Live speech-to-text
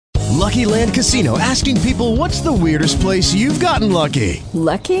Lucky Land Casino, asking people, what's the weirdest place you've gotten lucky?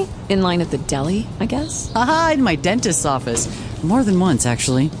 Lucky? In line at the deli, I guess? Aha, in my dentist's office. More than once,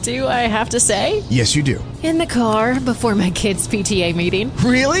 actually. Do I have to say? Yes, you do. In the car before my kids' PTA meeting.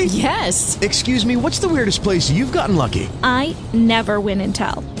 Really? Yes. Excuse me, what's the weirdest place you've gotten lucky? I never win and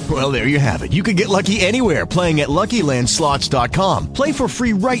tell. Well, there you have it. You can get lucky anywhere, playing at LuckyLandSlots.com. Play for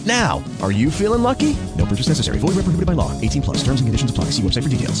free right now. Are you feeling lucky? No purchase necessary. Void where prohibited by law. 18 plus. Terms and conditions apply. See website for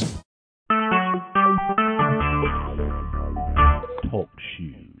details. Talk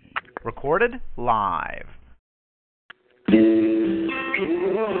shoes. Recorded live.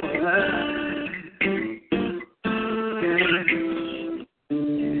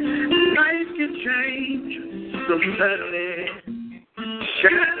 Life can change so suddenly.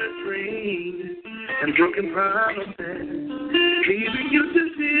 Shattered dreams and broken promises, leaving you to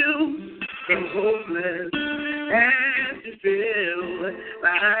feel so hopeless and to feel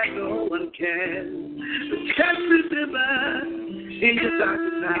like no one can. The test is divine in your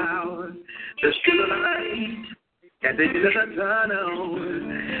darkest hour. There's still a light at the end of the tunnel,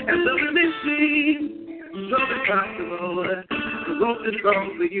 and so it may seem so impossible. The hope is wrong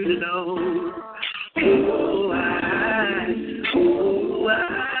for you to know. Oh, I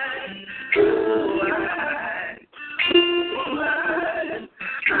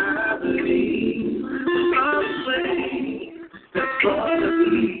believe someday there's gonna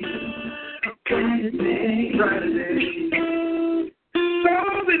be a brighter day. So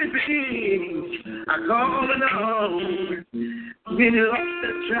many things are going on. Many lost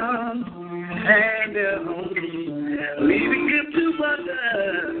their jobs and their homes, leaving them to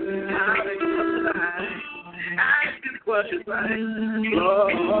wonder how they come alive. Asking questions like,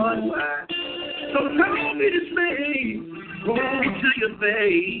 Lord, why? So don't be dismayed. Hold to your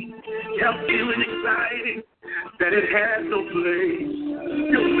faith. You're feeling excited that it has no place.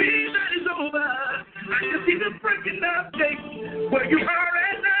 You believe that it's over. I can see the breaking up day. Where you are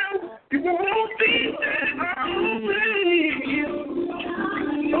right now, you won't be that always.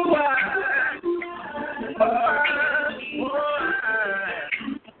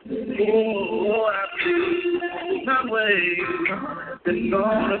 Oh, I feel my way. There's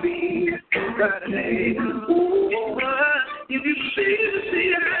gonna be a brighter day. If you see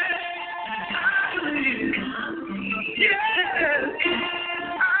it, I believe. Yes,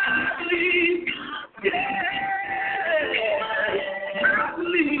 I believe. Yes, I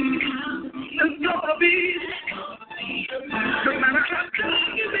believe. There's gonna be no matter how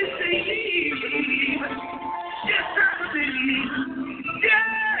long you may see. Yes, I believe. Yes,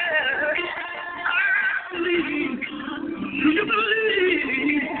 I believe. Do you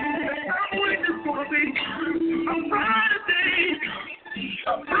believe? I'm waiting for me. A brighter day. A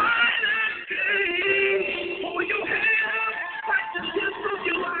brighter day. Hold your head up. Fight the tears of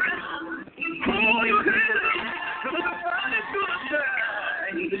your eyes. Hold your head up. Cause the sun is gonna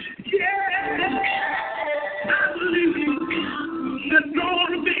shine. Yeah. I believe there's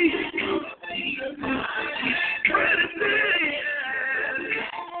gonna be a brighter day.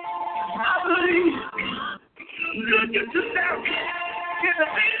 I believe. Look at yourself. Get the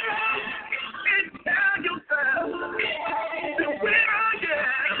mirror and tell yourself that where I am,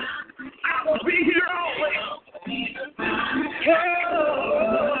 I will be here always.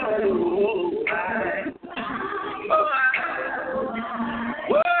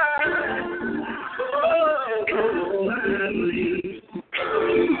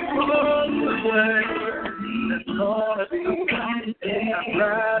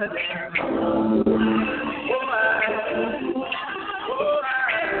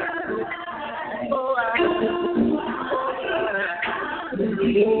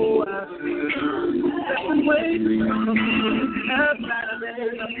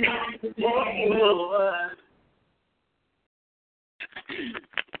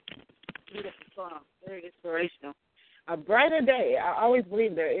 Very inspirational. A brighter day. I always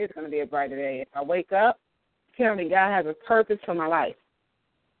believe there is going to be a brighter day. If I wake up, apparently God has a purpose for my life.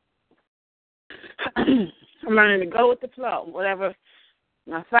 I'm learning to go with the flow. Whatever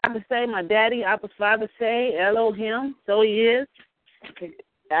my father say, my daddy, Abba's father say, Elohim, so he is.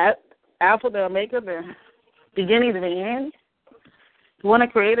 Alpha, the Omega, the beginning, the end. The one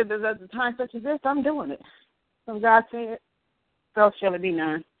that created us at a time such as this, I'm doing it. So God said, so shall it be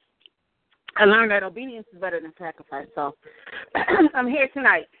done. I learned that obedience is better than sacrifice. So I'm here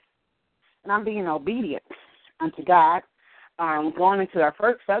tonight, and I'm being obedient unto God. Going into our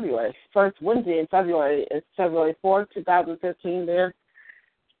first Wednesday in February. It's February 4th, 2015 there.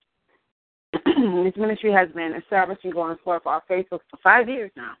 This ministry has been established and going forth our Facebook for 5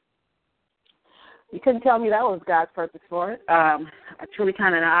 years now. You couldn't tell me that was God's purpose for it. I truly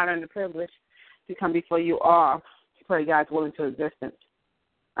count it an honor and a privilege to come before you all to pray God's will into existence.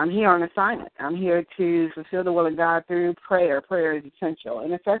 I'm here on assignment. I'm here to fulfill the will of God through prayer. Prayer is essential.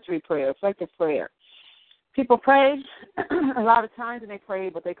 Intercessory prayer, effective prayer. People pray a lot of times, and they pray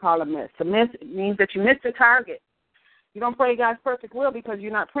what they call a miss. A miss means that you miss the target. You don't pray God's perfect will because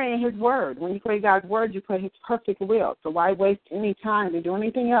you're not praying His word. When you pray God's word, you pray His perfect will. So why waste any time to do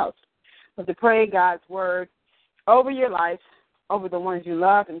anything else but to pray God's word over your life, over the ones you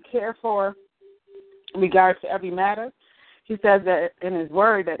love and care for, in regards to every matter? He says that in His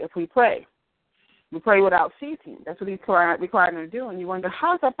word that if we pray without ceasing. That's what He's requiring to do. And you wonder,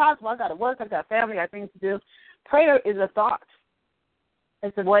 how is that possible? I got to work, I got family, I got things to do. Prayer is a thought.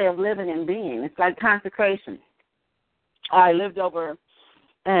 It's a way of living and being. It's like consecration. I lived over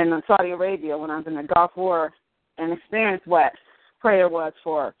in Saudi Arabia when I was in the Gulf War and experienced what prayer was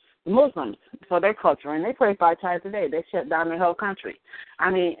for the Muslims, for their culture. And they pray 5 times a day. They shut down the whole country. I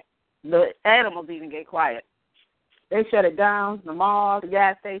mean, the animals even get quiet. They shut it down, the malls, the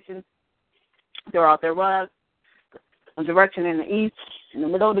gas stations. They're out there rugs, a direction in the east, in the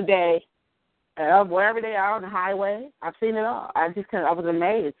middle of the day, wherever they are on the highway. I've seen it all. I was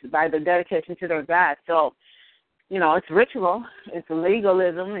amazed by the dedication to their God. So, it's ritual, it's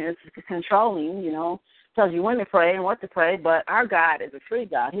legalism, it's controlling, tells you when to pray and what to pray. But our God is a free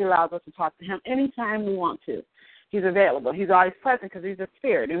God. He allows us to talk to Him anytime we want to. He's available. He's always present because He's a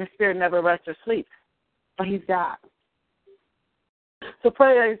spirit, and the spirit never rests or sleeps. But He's God. So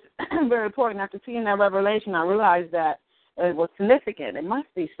prayer is very important. After seeing that revelation, I realized that it was significant. It must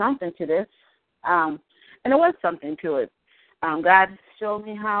be something to this. And it was something to it. God showed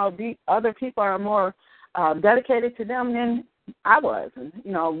me how other people are more dedicated to them than I was. And,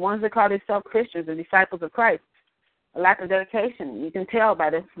 ones that call themselves Christians or disciples of Christ, a lack of dedication. You can tell by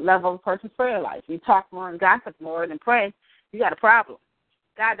the level of a person's prayer life. You talk more and gossip more than pray, you got a problem.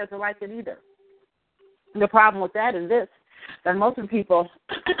 God doesn't like it either. The problem with that is this, that most of the people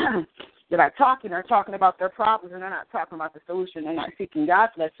that are talking about their problems, and they're not talking about the solution. They're not seeking God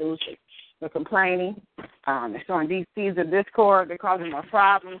for that solution. They're complaining. They're sowing these seeds of discord. They're causing more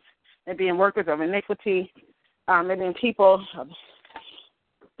problems. They're being workers of iniquity. They're being people of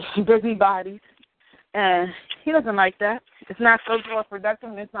busybodies. And He doesn't like that. It's not social or productive,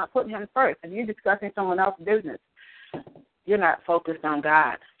 and it's not putting Him first. If you're discussing someone else's business, you're not focused on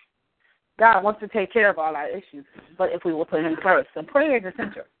God. God wants to take care of all our issues, but if we will put Him first. So prayer is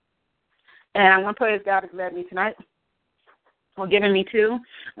essential. And I'm going to praise God has led me tonight, or given me to. I'm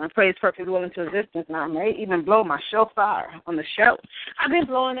going to pray His perfect will into existence. Now, I may even blow my shofar on the show. I've been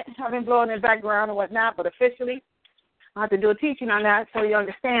blowing it background and whatnot, but officially, I have to do a teaching on that so you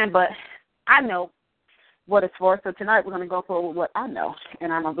understand. But I know what it's for. So tonight we're going to go for what I know,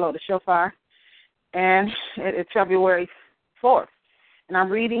 and I'm going to blow the shofar. And it's February 4th. And I'm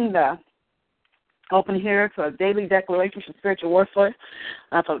reading the open here to a daily declaration for spiritual warfare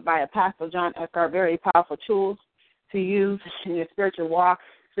by Apostle John Eckhart. Very powerful tools to use in your spiritual walk.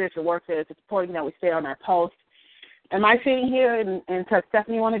 Spiritual warfare is important that we stay on our post. Am I sitting here and does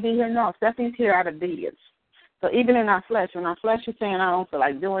Stephanie want to be here? No, Stephanie's here out of obedience. So even in our flesh, when our flesh is saying, I don't feel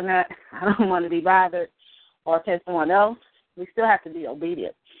like doing that, I don't want to be bothered or pay someone else, we still have to be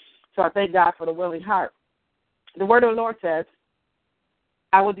obedient. So I thank God for the willing heart. The word of the Lord says,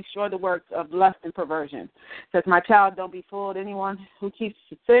 I will destroy the works of lust and perversion. It says, my child, don't be fooled. Anyone who keeps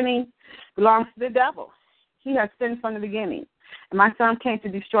sinning belongs to the devil. He has sinned from the beginning. And my son came to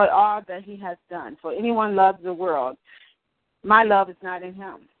destroy all that he has done. For anyone loves the world, my love is not in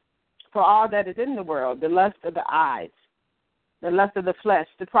him. For all that is in the world, the lust of the eyes, the lust of the flesh,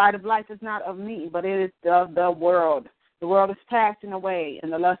 the pride of life is not of me, but it is of the world. The world is passing away,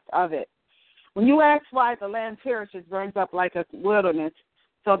 and the lust of it. When you ask why the land perishes, burns up like a wilderness,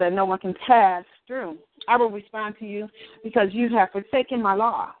 so that no one can pass through, I will respond to you, because you have forsaken my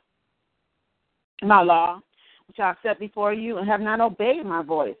law, which I have set before you, and have not obeyed my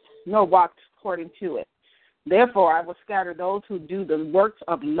voice, nor walked according to it. Therefore, I will scatter those who do the works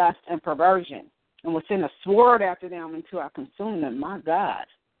of lust and perversion, and will send a sword after them until I consume them. My God.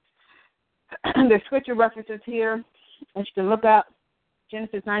 There's scripture references here, and you can look up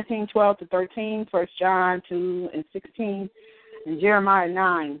Genesis 19:12-13, 1 John 2:16, and Jeremiah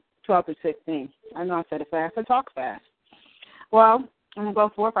 9:12-16. I know I said it fast. I talk fast. Well, I'm going to go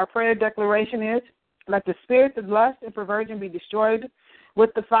forth. Our prayer declaration is, let the spirits of lust and perversion be destroyed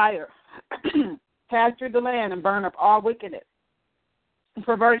with the fire. Pass through the land and burn up all wickedness and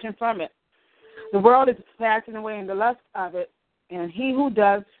perversion from it. The world is passing away in the lust of it, and he who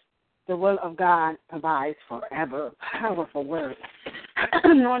does the will of God abides forever. Powerful word.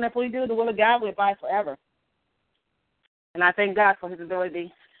 knowing if we do the will of God, we'll abide forever. And I thank God for his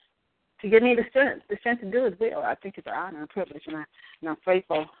ability to give me the strength to do his will. I think it's an honor and privilege, and I'm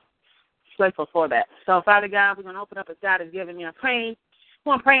grateful for that. So, Father God, we're going to open up as God has given me. I'm praying.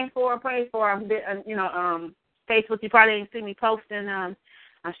 Who I'm praying for, Facebook, you probably didn't see me posting. I'm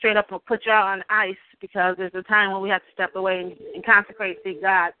straight up going to put y'all on ice because there's a time when we have to step away and consecrate, seek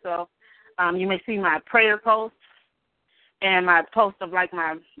God. So you may see my prayer post and my post of, like,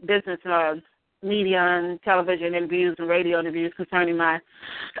 my business media and television interviews and radio interviews concerning my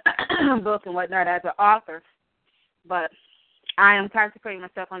book and whatnot as an author. But I am consecrating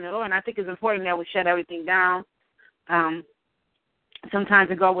myself on the Lord, and I think it's important that we shut everything down. Sometimes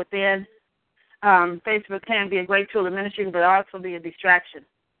to go within. Facebook can be a great tool of ministry, but also be a distraction.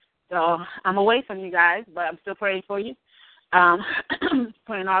 So I'm away from you guys, but I'm still praying for you.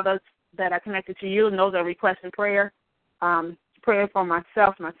 Praying all those that are connected to you, and those are requesting prayer. Prayer for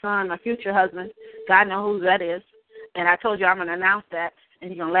myself, my son, my future husband. God knows who that is. And I told you I'm going to announce that, and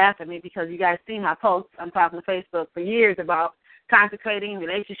you're going to laugh at me because you guys see my posts. I'm talking to Facebook for years about consecrating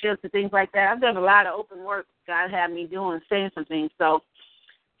relationships and things like that. I've done a lot of open work God had me doing, saying some things. So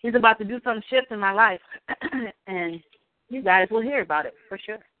he's about to do some shifts in my life, and you guys will hear about it for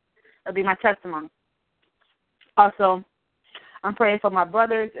sure. It'll be my testimony. Also, I'm praying for my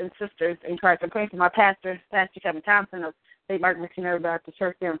brothers and sisters in Christ. I'm praying for my pastor, Pastor Kevin Thompson of St. Martin Missionary Baptist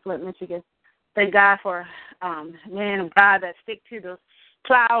Church here in Flint, Michigan. Thank God for men of God that stick to the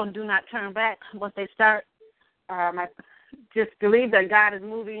plow and do not turn back once they start. I just believe that God is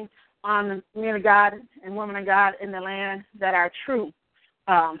moving on the men of God and women of God in the land that are true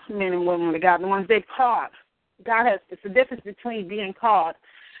men and women of God, the ones they've called. It's a difference between being called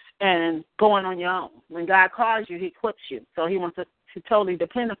and going on your own. When God calls you, he equips you. So he wants us to totally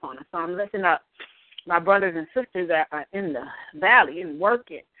depend upon us. So I'm lifting up my brothers and sisters that are in the valley and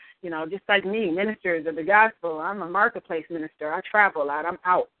working, just like me, ministers of the gospel. I'm a marketplace minister. I travel a lot. I'm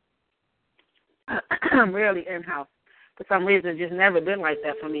out. I'm rarely in-house. For some reason, it's just never been like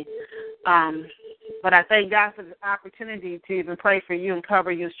that for me. But I thank God for the opportunity to even pray for you and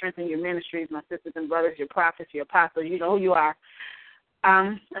cover you and strengthen your ministries, my sisters and brothers, your prophets, your apostles. You know who you are.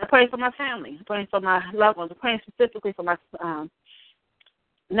 I pray for my family. I'm praying for my loved ones. I'm praying specifically for my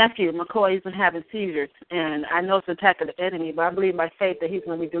nephew. McCoy's been having seizures, and I know it's an attack of the enemy, but I believe by faith that he's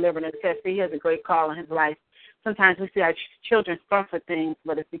going to be delivered and set free. He has a great call in his life. Sometimes we see our children suffer things,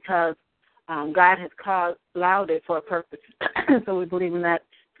 but it's because God has allowed it for a purpose. So we believe in that.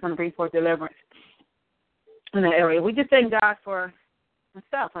 It's going to bring forth deliverance in that area. We just thank God for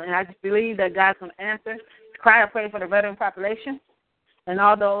myself, and I just believe that God's going to answer. I pray for the veteran population and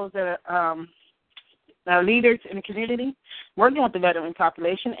all those that are leaders in the community working with the veteran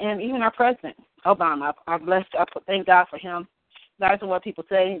population, and even our president, Obama. I'm blessed. I thank God for him. That's what people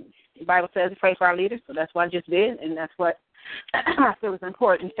say. The Bible says to pray for our leaders, so that's what I just did, and that's what I feel is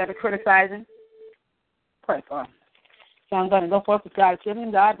important. Instead of criticizing, pray for them. So I'm going to go forth with God's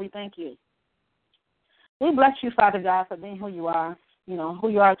giving. God, we thank you. We bless you, Father God, for being who you are. Who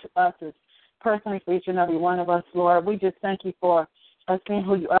you are to us is personally for each and every one of us, Lord. We just thank you for us being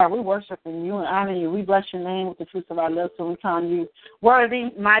who you are. We worship in you and honor you. We bless your name with the fruits of our lips, and we call you worthy,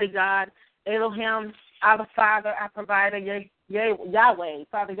 mighty God, Elohim, our Father, our provider, Yahweh.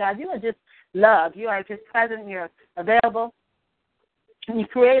 Father God, you are just love. You are just present. You're available. And you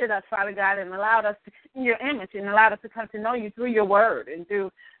created us, Father God, and allowed us to, in your image, and allowed us to come to know you through your word and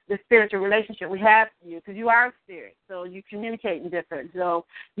through the spiritual relationship we have to you, because you are a spirit, so you communicate in different. So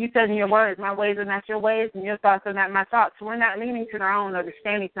you said in your words, my ways are not your ways, and your thoughts are not my thoughts. So we're not leaning to our own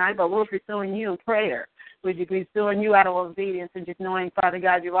understanding tonight, but we're pursuing you in prayer. We're pursuing you out of obedience and just knowing, Father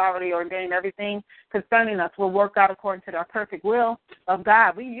God, you've already ordained everything concerning us. We'll work out according to our perfect will of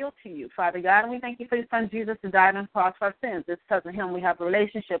God. We yield to you, Father God, and we thank you for your Son, Jesus, who died on the cross for our sins. It's because of him we have a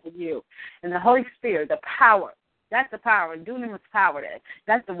relationship with you. And the Holy Spirit, the power, that's the power. Dunamis power.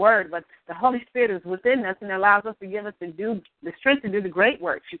 That's the word. But the Holy Spirit is within us and allows us to give us the strength to do the great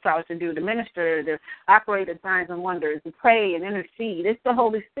works you call us to do, to minister, to operate in signs and wonders, to pray and intercede. It's the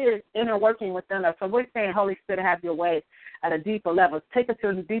Holy Spirit inner working within us. So we're saying, Holy Spirit, have your way at a deeper level. Take us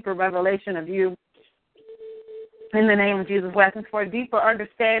to a deeper revelation of you. In the name of Jesus, we're asking for a deeper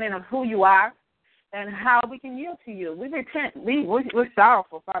understanding of who you are and how we can yield to you. We repent. We're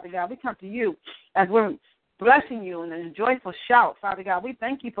sorrowful, Father God. We come to you as we're blessing you in a joyful shout, Father God. We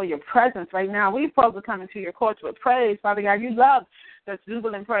thank you for your presence right now. We're supposed to come into your courts with praise, Father God. You love the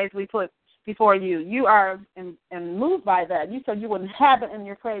jubilant praise we put before you. You are and moved by that. You said you would inhabit in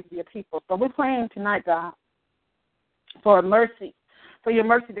your praise of your people. So we're praying tonight, God, for mercy for your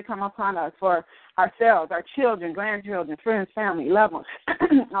mercy to come upon us, for ourselves, our children, grandchildren, friends, family, loved ones,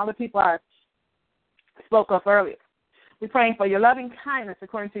 all the people I spoke of earlier. We're praying for your loving kindness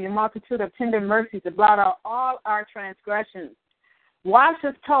according to your multitude of tender mercies to blot out all our transgressions. Wash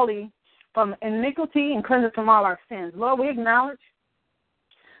us totally from iniquity and cleanse us from all our sins. Lord, we acknowledge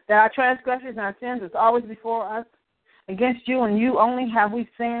that our transgressions and our sins is always before us. Against you and you only have we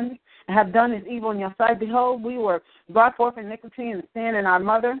sinned and have done this evil in your sight. Behold, we were brought forth in iniquity and sin, and our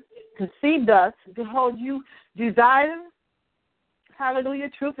mother conceived us. Behold, you desire, hallelujah,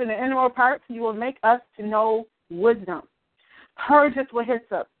 truth in the inner parts. You will make us to know wisdom. Purge us with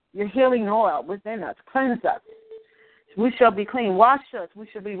hyssop, your healing oil within us. Cleanse us. We shall be clean. Wash us. We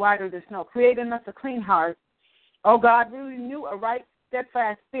shall be whiter than snow. Create in us a clean heart. Oh, God, renew a right,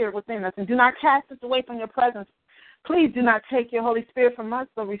 steadfast spirit within us. And do not cast us away from your presence. Please do not take your Holy Spirit from us,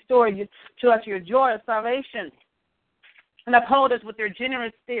 but restore you to us your joy of salvation. And uphold us with your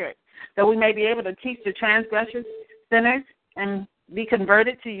generous spirit, that we may be able to teach the transgressors, sinners, and be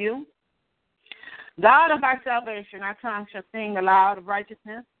converted to you. God of our salvation, our tongue shall sing aloud of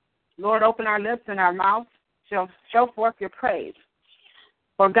righteousness. Lord, open our lips and our mouth shall show forth your praise.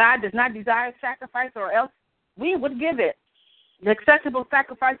 For God does not desire sacrifice, or else we would give it. The acceptable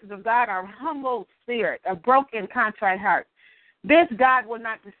sacrifices of God are a humble spirit, a broken, contrite heart. This God will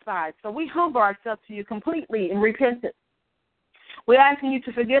not despise. So we humble ourselves to you completely in repentance. We're asking you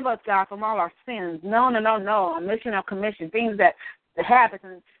to forgive us, God, from all our sins, known and unknown, omission or commission, things that the habits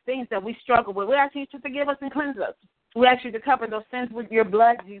and things that we struggle with. We ask you to forgive us and cleanse us. We ask you to cover those sins with your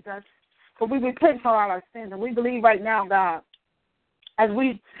blood, Jesus. For we repent for all our sins, and we believe right now, God, as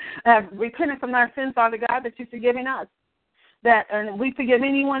we have repented from our sins, Father God, that you're forgiving us. That and we forgive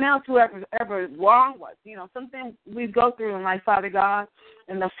anyone else who ever wronged us. You know, something we go through in life, Father God,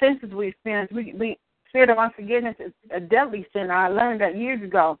 and the offenses we experience. We spirit of unforgiveness is a deadly sin. I learned that years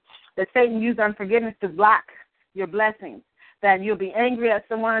ago, that Satan used unforgiveness to block your blessings. That you'll be angry at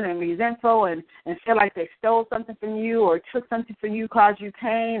someone and resentful and feel like they stole something from you or took something from you, caused you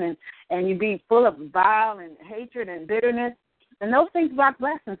pain, and you be full of vile and hatred and bitterness. And those things block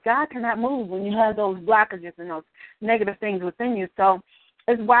blessings. God cannot move when you have those blockages and those negative things within you. So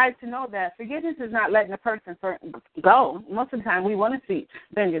it's wise to know that forgiveness is not letting a person go. Most of the time we want to see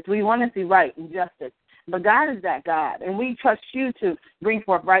vengeance. We want to see right and justice. But God is that God, and we trust you to bring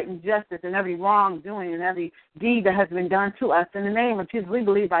forth right and justice in every wrongdoing and every deed that has been done to us. In the name of Jesus, we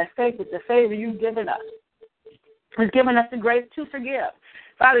believe by faith with the favor you've given us. You've given us the grace to forgive.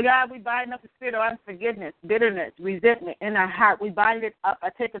 Father God, we bind up the spirit of unforgiveness, bitterness, resentment in our heart. We bind it up. I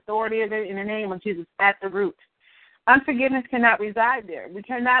take authority of it in the name of Jesus at the root. Unforgiveness cannot reside there. We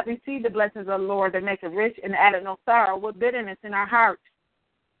cannot receive the blessings of the Lord that make it rich and add no sorrow with bitterness in our hearts.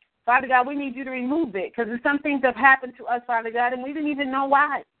 Father God, we need you to remove it because some things have happened to us, Father God, and we didn't even know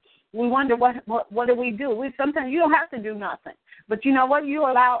why. We wonder what do we do. Sometimes you don't have to do nothing. But you know what? You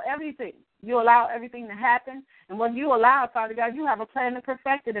allow everything. You allow everything to happen. And when you allow it, Father God, you have a plan to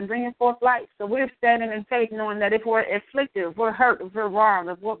perfect it and bring it forth life. So we're standing in faith knowing that if we're afflicted, if we're hurt, if we're wrong,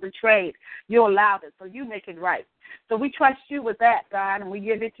 if we're betrayed, you allowed it. So you make it right. So we trust you with that, God, and we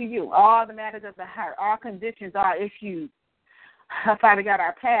give it to you. All the matters of the heart, all conditions, all issues. Father God,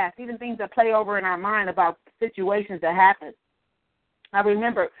 our past, even things that play over in our mind about situations that happen. I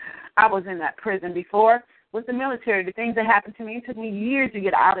remember I was in that prison before with the military. The things that happened to me, it took me years to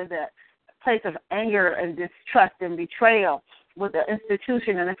get out of that place of anger and distrust and betrayal with the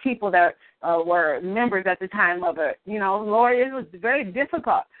institution and the people that were members at the time of it. You know, Lord, it was very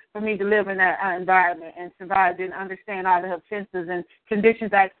difficult for me to live in that environment and survive and understand all the offenses and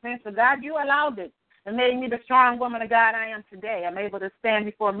conditions I experienced. But God, you allowed it. It made me the strong woman of God I am today. I'm able to stand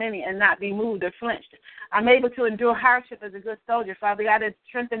before many and not be moved or flinched. I'm able to endure hardship as a good soldier. Father God, it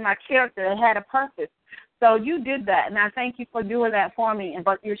strengthened my character. It had a purpose. So you did that, and I thank you for doing that for me.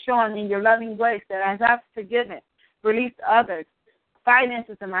 But you're showing me your loving grace that as I've forgiven, released others,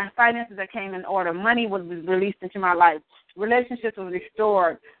 finances that came in order. Money was released into my life. Relationships were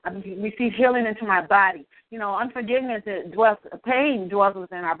restored. I received healing into my body. You know, unforgiveness, pain dwells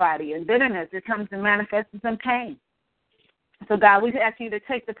within our body. And bitterness, it comes and manifests in pain. So, God, we ask you to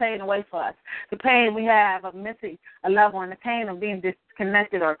take the pain away for us. The pain we have of missing a loved one, the pain of being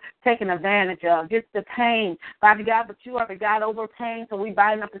disconnected or taken advantage of, just the pain. Father God, but you are the God over pain, so we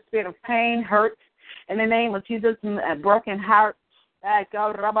bind up the spirit of pain, hurt, in the name of Jesus, a broken heart. All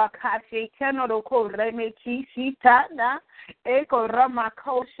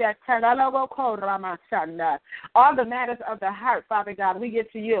the matters of the heart, Father God, we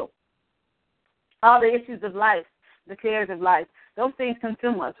give to you. All the issues of life, the cares of life. Those things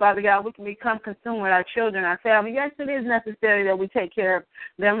consume us. Father God, we can become consumed with our children, our family. Yes, it is necessary that we take care of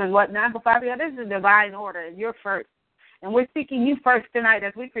them and whatnot, but Father God, this is a divine order, and you're first. And we're seeking you first tonight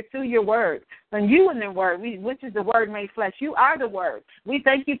as we pursue your word. And you in the word, which is the word made flesh. You are the word. We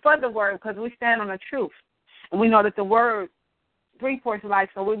thank you for the word because we stand on the truth. And we know that the word brings forth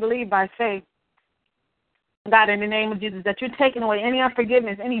life. So we believe by faith, God, in the name of Jesus, that you're taking away any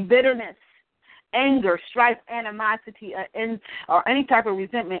unforgiveness, any bitterness, anger, strife, animosity, or any type of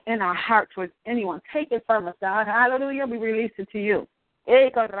resentment in our heart towards anyone. Take it from us, God. Hallelujah. We release it to you.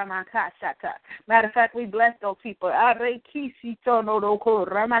 Matter of fact, we bless those people. Your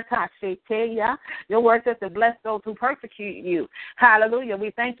word says to bless those who persecute you. Hallelujah.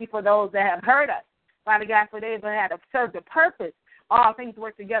 We thank you for those that have hurt us. Father God, for they have had served a purpose. All things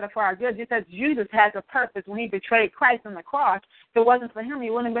work together for our good. Just as Jesus has a purpose when he betrayed Christ on the cross. If it wasn't for him,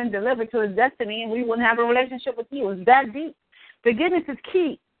 he wouldn't have been delivered to his destiny, and we wouldn't have a relationship with you. It's that deep. Forgiveness is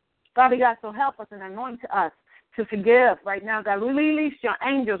key. Father God, so help us and anoint us to forgive right now, God. Release your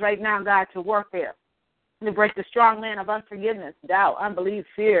angels right now, God, to work there, to break the strong man of unforgiveness, doubt, unbelief,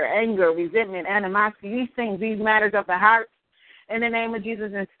 fear, anger, resentment, animosity, these things, these matters of the heart, in the name of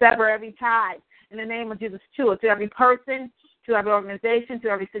Jesus, and sever every tie, in the name of Jesus, to every person, to every organization, to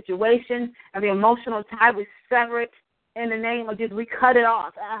every situation, every emotional tie, we sever it. In the name of Jesus, we cut it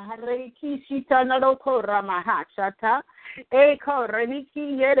off.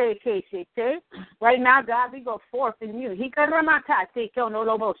 Right now, God, we go forth in you.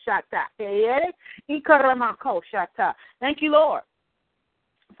 Thank you, Lord,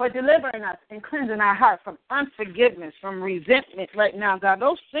 for delivering us and cleansing our heart from unforgiveness, from resentment right now, God.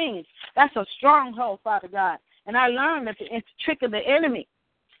 Those things, that's a stronghold, Father God. And I learned that it's a trick of the enemy.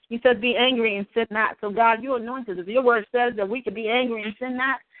 He says, be angry and sin not. So, God, you anointed us. Your word says that we can be angry and sin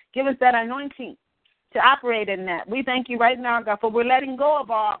not. Give us that anointing to operate in that. We thank you right now, God, for we're letting go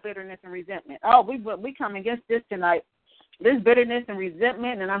of all bitterness and resentment. Oh, we come against this tonight. This bitterness and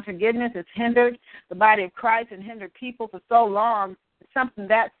resentment and unforgiveness has hindered the body of Christ and hindered people for so long. It's something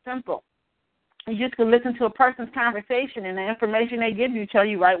that simple. You just can listen to a person's conversation, and the information they give you tell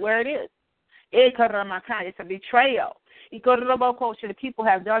you right where it is. It's a betrayal. The people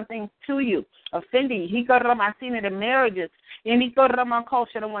have done things to you, offending you. I've seen it in marriages. And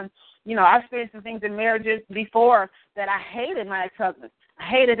I experienced some things in marriages before that I hated my ex-husband. I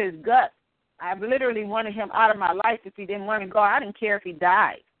hated his guts. I literally wanted him out of my life if he didn't want to go. I didn't care if he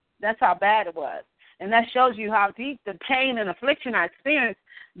died. That's how bad it was. And that shows you how deep the pain and affliction I experienced.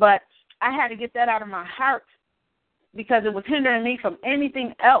 But I had to get that out of my heart because it was hindering me from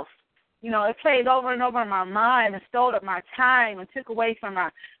anything else. It played over and over in my mind and stole up my time and took away from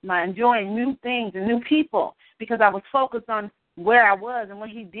my enjoying new things and new people because I was focused on where I was and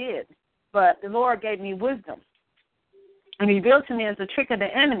what he did. But the Lord gave me wisdom. And he revealed to me as a trick of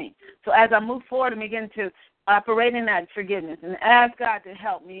the enemy. So as I move forward and begin to operate in that forgiveness and ask God to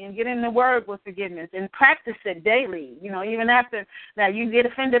help me and get in the word with forgiveness and practice it daily. Even after that, you get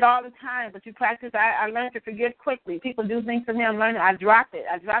offended all the time, but you practice. I learned to forgive quickly. People do things to me. I'm learning. I drop it.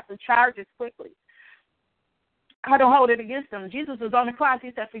 I drop the charges quickly. I don't hold it against them. Jesus was on the cross.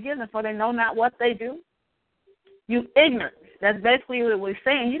 He said, forgive them, for they know not what they do. You ignorant. That's basically what we're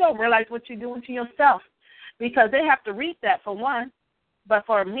saying. You don't realize what you're doing to yourself because they have to read that for one. But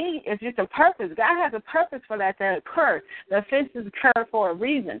for me, it's just a purpose. God has a purpose for that to occur. The offenses occur for a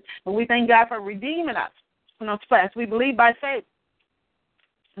reason. And we thank God for redeeming us from those past. We believe by faith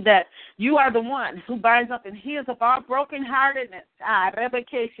that you are the one who binds up and heals up all brokenheartedness.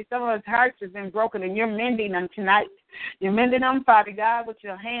 Some of us hearts have been broken, and you're mending them tonight. You're mending them, Father God, with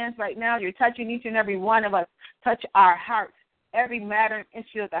your hands right now. You're touching each and every one of us. Touch our hearts. Every matter and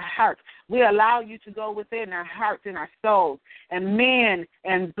issue of the heart. We allow you to go within our hearts and our souls and mend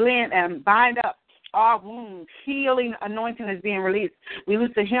and blend and bind up all wounds. Healing anointing is being released. We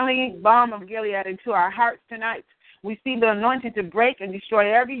loose the healing balm of Gilead into our hearts tonight. We see the anointing to break and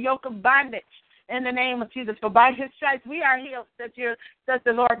destroy every yoke of bondage in the name of Jesus. For by his stripes we are healed, says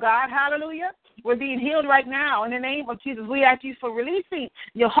the Lord God. Hallelujah. We're being healed right now in the name of Jesus. We ask you for releasing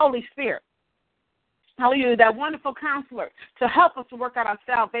your Holy Spirit. Hallelujah, that wonderful counselor to help us to work out our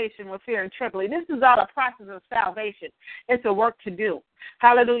salvation with fear and trembling. This is all a process of salvation. It's a work to do.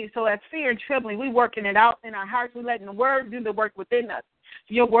 Hallelujah. So as fear and trembling, we're working it out in our hearts. We're letting the word do the work within us.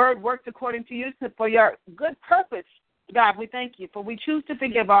 Your word works according to you for your good purpose. God, we thank you, for we choose to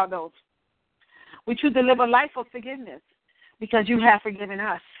forgive all those. We choose to live a life of forgiveness because you have forgiven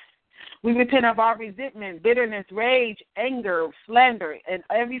us. We repent of our resentment, bitterness, rage, anger, slander, and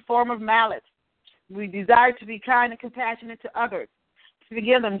every form of malice. We desire to be kind and compassionate to others, to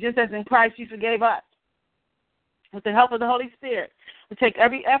forgive them just as in Christ you forgave us. with the help of the Holy Spirit, we take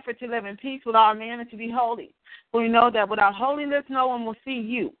every effort to live in peace with all men and to be holy. For we know that without holiness, no one will see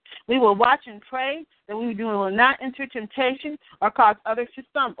you. We will watch and pray that we will not enter temptation or cause others to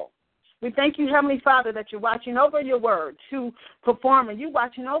stumble. We thank you, Heavenly Father, that you're watching over your word to perform, and you're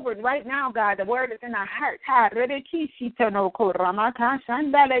watching over it right now, God. The word is in our heart.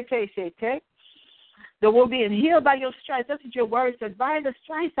 That we're being healed by your stripes. That's what your word says. By the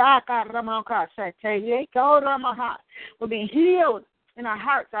stripes, we're being healed in our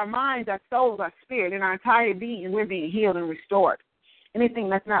hearts, our minds, our souls, our spirit, in our entire being. We're being healed and restored. Anything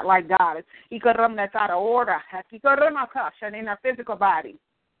that's not like God, that's out of order, in our physical body.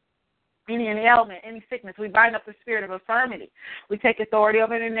 Any ailment, any sickness, we bind up the spirit of infirmity. We take authority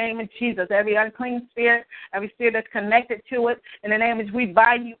over it in the name of Jesus. Every unclean spirit, every spirit that's connected to it, in the name of Jesus, we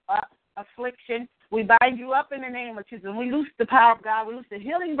bind you up. Affliction, we bind you up in the name of Jesus. And we loose the power of God. We loose the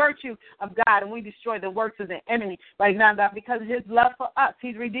healing virtue of God, and we destroy the works of the enemy right now, God, because of his love for us.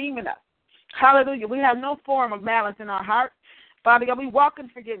 He's redeeming us. Hallelujah. We have no form of malice in our heart. Father God, we walk in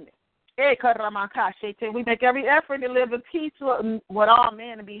forgiveness. We make every effort to live in peace with all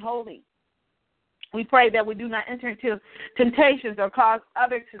men and be holy. We pray that we do not enter into temptations or cause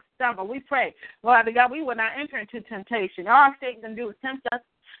others to stumble. We pray, Father God, we will not enter into temptation. All Satan can do is tempt us.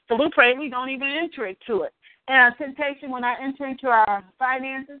 So we pray we don't even enter into it. And our temptation when I enter into our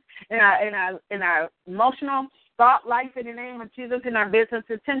finances, in our emotional thought life in the name of Jesus, in our business,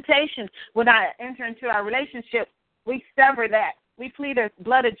 the temptation when I enter into our relationship, we sever that. We plead the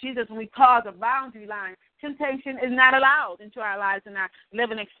blood of Jesus and we cause a boundary line. Temptation is not allowed into our lives and our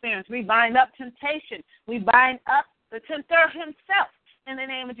living experience. We bind up temptation. We bind up the tempter himself in the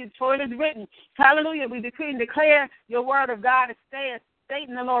name of Jesus. For it is written, hallelujah, we decree and declare your word of God is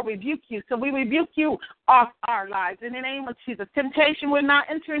Satan, the Lord rebuke you. So we rebuke you off our lives in the name of Jesus. Temptation will not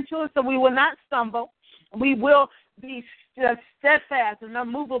enter into us, so we will not stumble. We will be steadfast and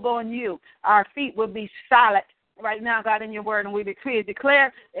unmovable in you. Our feet will be solid right now, God, in your word, and we decree and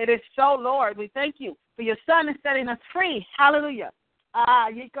declare it is so, Lord. We thank you for your son is setting us free. Hallelujah.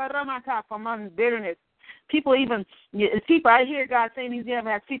 From bitterness. People, I hear God saying he's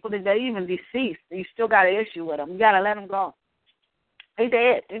never had people that they even deceased. You still got an issue with them. You got to let them go. They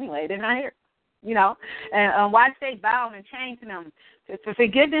dead anyway. They're not here. And why stay bound and chained to them? For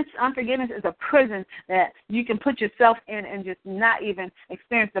unforgiveness is a prison that you can put yourself in and just not even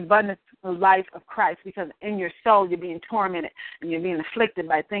experience the abundance of life of Christ, because in your soul you're being tormented and you're being afflicted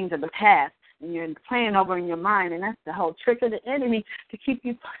by things of the past and you're playing over in your mind, and that's the whole trick of the enemy to keep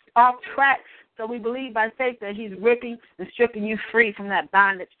you off track. So we believe by faith that he's ripping and stripping you free from that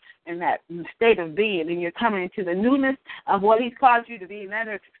bondage and that state of being, and you're coming into the newness of what he's caused you to be, and that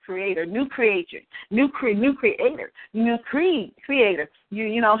is creator, new creator. He's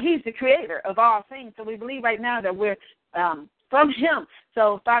the creator of all things. So we believe right now that we're from him.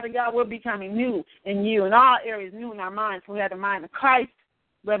 So, Father God, we're becoming new in you in all areas, new in our minds. So we have the mind of Christ.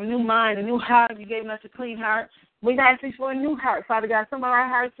 We have a new mind, a new heart. You gave us a clean heart. We ask for a new heart, Father God. Some of our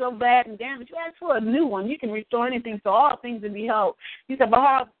hearts so bad and damaged. You ask for a new one. You can restore anything, so all things will be whole. You said,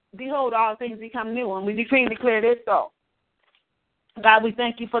 behold, all things become new, and we decree and declare this so. God, we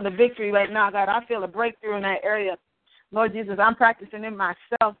thank you for the victory right now, God. I feel a breakthrough in that area. Lord Jesus, I'm practicing it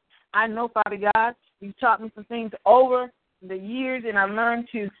myself. I know, Father God, you taught me some things over the years, and I've learned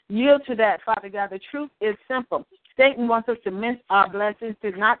to yield to that, Father God. The truth is simple. Satan wants us to miss our blessings,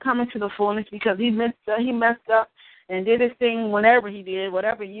 to not come into the fullness, because he messed up and did his thing whenever he did,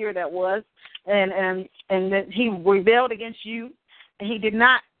 whatever year that was, and that he rebelled against you, and he did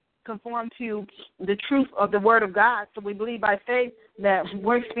not conform to the truth of the word of God. So we believe by faith that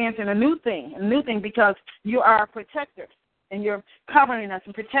we're experiencing a new thing because you are our protector, and you're covering us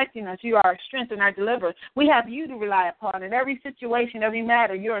and protecting us. You are our strength and our deliverer. We have you to rely upon. In every situation, every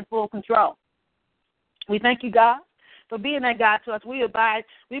matter, you're in full control. We thank you, God, for being that God to us. We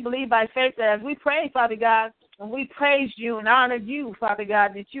believe by faith that as we pray, Father God, and we praise you and honor you, Father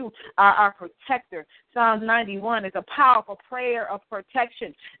God, that you are our protector. Psalms 91 is a powerful prayer of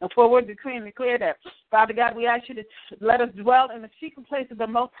protection. And for we're decreeing and declare that, Father God, we ask you to let us dwell in the secret place of the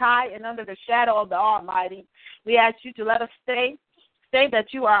Most High and under the shadow of the Almighty. We ask you to let us say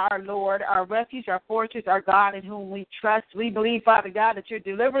that you are our Lord, our refuge, our fortress, our God in whom we trust. We believe, Father God, that you're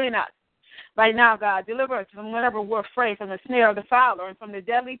delivering us. Right now, God, deliver us from whatever we're afraid, from the snare of the fowler and from the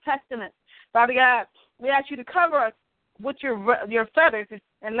deadly pestilence. Father God, we ask you to cover us with your feathers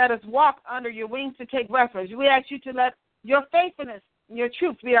and let us walk under your wings to take refuge. We ask you to let your faithfulness and your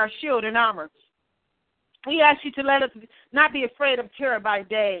truth be our shield and armor. We ask you to let us not be afraid of terror by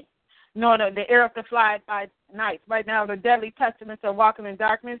day, nor the arrow that flies by night. Right now, the deadly pestilence are walking in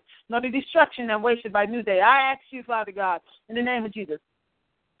darkness, nor the destruction that wasted by noonday. I ask you, Father God, in the name of Jesus,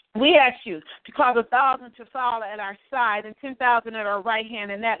 we ask you to cause 1,000 to fall at our side and 10,000 at our right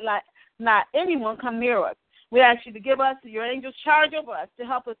hand, and that not anyone come near us. We ask you to give us your angels charge over us to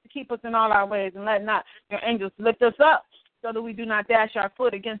help us to keep us in all our ways, and let not your angels lift us up so that we do not dash our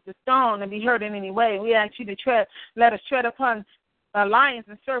foot against the stone and be hurt in any way. We ask you to let us tread upon lions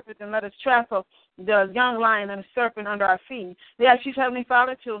and serpents, and let us trample the young lion and the serpent under our feet. We ask you, Heavenly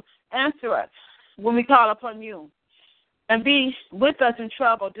Father, to answer us when we call upon you, and be with us in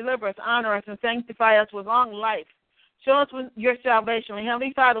trouble. Deliver us, honor us, and sanctify us with long life. Show us your salvation. And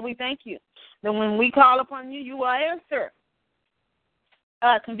Heavenly Father, we thank you that when we call upon you, you will answer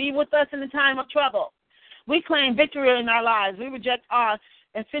us and be with us in the time of trouble. We claim victory in our lives. We reject all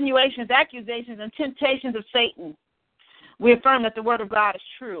insinuations, accusations, and temptations of Satan. We affirm that the word of God is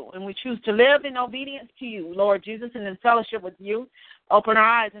true, and we choose to live in obedience to you, Lord Jesus, and in fellowship with you. Open our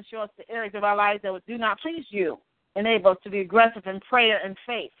eyes and show us the areas of our lives that do not please you. Enable us to be aggressive in prayer and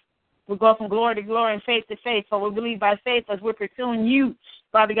faith. We go from glory to glory and faith to faith, for we believe by faith as we're pursuing you,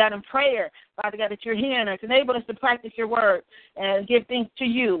 Father God, in prayer, Father God, that you're hearing us. Enable us to practice your word and give things to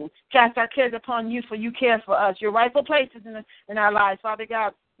you. Cast our cares upon you, for you care for us. Your rightful places in our lives, Father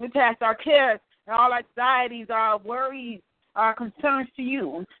God. We cast our cares and all anxieties, our worries, our concerns to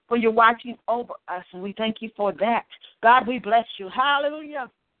you, for you're watching over us, and we thank you for that. God, we bless you. Hallelujah.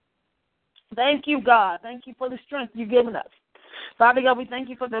 Thank you, God. Thank you for the strength you've given us. Father God, we thank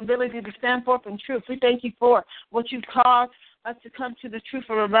you for the ability to stand forth in truth. We thank you for what you've caused us to come to the truth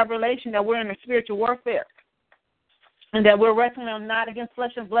of a revelation that we're in a spiritual warfare, and that we're wrestling not against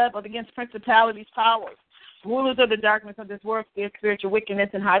flesh and blood, but against principalities, powers, rulers of the darkness of this world, spiritual wickedness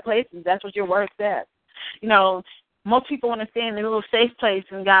in high places. That's what your word says. You know, most people want to stay in their little safe place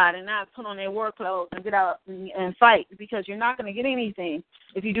in God and not put on their work clothes and get out and fight, because you're not going to get anything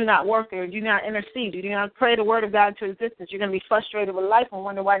if you do not work there, do not intercede, you do not pray the word of God into existence. You're going to be frustrated with life and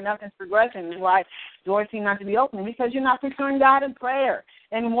wonder why nothing's progressing and why doors seem not to be opening, because you're not pursuing God in prayer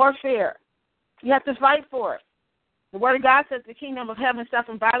and in warfare. You have to fight for it. The word of God says the kingdom of heaven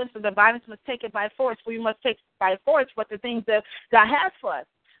suffers violence, so the violence must take it by force. For you must take by force what the things that God has for us.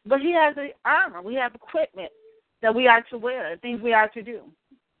 But he has the armor. We have equipment that we are to wear, things we are to do.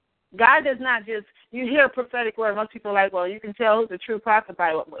 God does not just, you hear a prophetic word, most people are like, well, you can tell who's a true prophet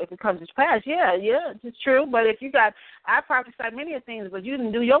by if it comes to pass. Yeah, it's true. But if you got, I prophesied many of things, but you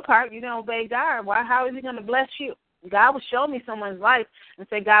didn't do your part, you didn't obey God, how is he going to bless you? God will show me someone's life and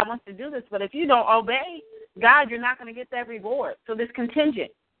say, God wants to do this. But if you don't obey God, you're not going to get that reward. So this contingent.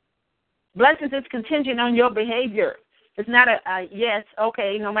 Blessings is contingent on your behavior. It's not a yes,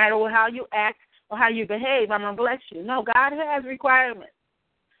 okay, no matter how you act or how you behave, I'm going to bless you. No, God has requirements.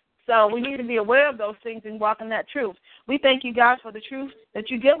 So we need to be aware of those things and walk in that truth. We thank you, God, for the truth that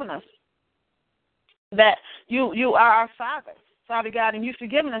you've given us, that you are our Father, Father God, and you've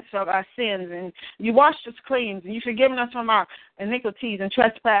forgiven us of our sins, and you washed us clean, and you've forgiven us from our iniquities and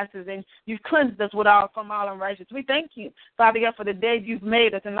trespasses, and you've cleansed us from all unrighteousness. We thank you, Father God, for the day you've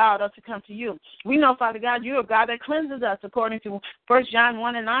made us and allowed us to come to you. We know, Father God, you're a God that cleanses us according to 1 John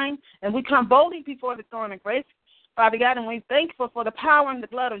 1:9, and we come boldly before the throne of grace, Father God, and we're thankful for the power and the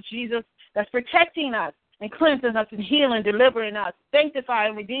blood of Jesus that's protecting us and cleansing us and healing, delivering us,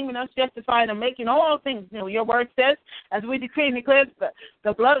 sanctifying, redeeming us, justifying, and making all things new. Your word says, as we decree and declare,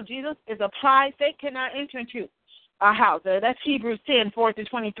 the blood of Jesus is applied. Satan cannot enter into our house. That's Hebrews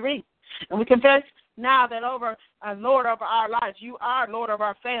 10:4-23. And we confess now that Lord over our lives, you are Lord of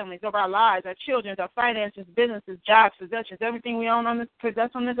our families, of our lives, our children, our finances, businesses, jobs, possessions, everything we own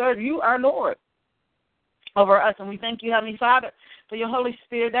possess on this earth. You are Lord over us, and we thank you, Heavenly Father, for your Holy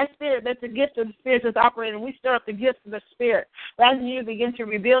Spirit. That Spirit, that's the gift of the Spirit that's operating. We stir up the gifts of the Spirit. As you begin to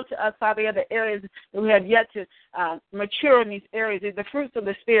reveal to us, Father God, the areas that we have yet to mature in these areas, the fruits of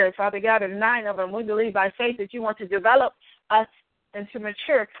the Spirit, Father God, there's 9 of them. We believe by faith that you want to develop us into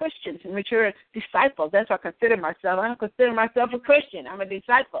mature Christians and mature disciples. That's what I consider myself. I don't consider myself a Christian. I'm a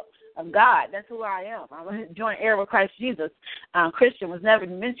disciple of God. That's who I am. I'm a joint heir with Christ Jesus. Christian was never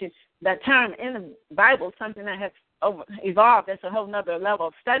mentioned. That term in the Bible is something that has evolved. That's a whole other level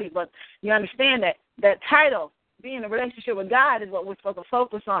of study. But you understand that title, being in a relationship with God, is what we're supposed to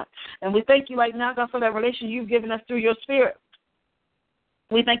focus on. And we thank you right now, God, for that relationship you've given us through your Spirit.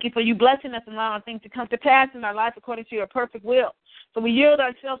 We thank you for you blessing us and allowing things to come to pass in our life according to your perfect will. So we yield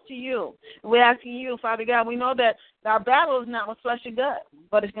ourselves to you. We're asking you, Father God, we know that our battle is not with flesh and blood,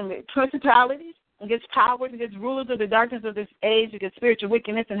 but it's going to be principalities, against powers, against rulers of the darkness of this age, against spiritual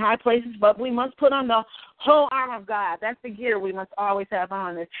wickedness in high places. But we must put on the whole armor of God. That's the gear we must always have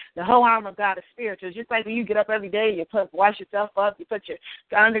on. The whole armor of God is spiritual. Just like when you get up every day, you wash yourself up, you put your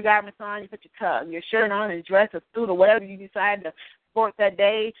undergarments on, you put your shirt on and dress or suit or whatever you decide to sport that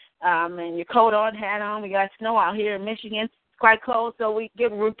day, and your coat on, hat on. We got snow out here in Michigan. Quite cold, so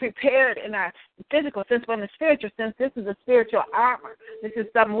we're prepared in our physical sense, but in the spiritual sense, this is a spiritual armor. This is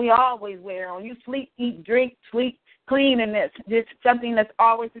something we always wear. When you sleep, eat, drink, sleep, clean in this. This is something that's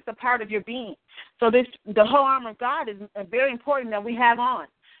always just a part of your being. So the whole armor of God is very important that we have on.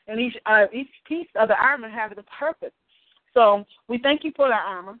 And each piece of the armor has a purpose. So we thank you for the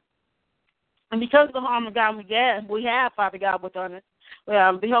armor. And because of the whole armor of God we have, Father God, within us,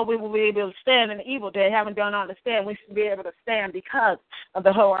 behold, we will be able to stand in the evil day. Having done all to stand, we should be able to stand because of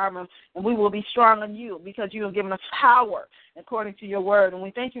the whole armor. And we will be strong in you because you have given us power according to your word. And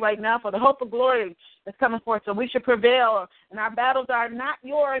we thank you right now for the hope of glory that's coming forth. So we should prevail. And our battles are not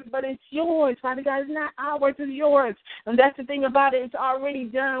yours, but it's yours. Father God, it's not ours, it's yours. And that's the thing about it. It's already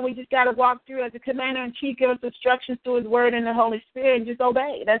done. We just got to walk through as the commander-in-chief, give us instructions through his word and the Holy Spirit and just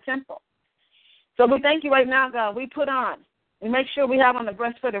obey. That's simple. So we thank you right now, God. We make sure we have on the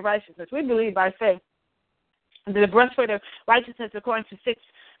breastplate of righteousness. We believe by faith. The breastplate of righteousness, according to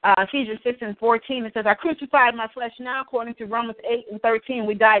Ephesians 6:14, it says, I crucified my flesh now, according to Romans 8:13.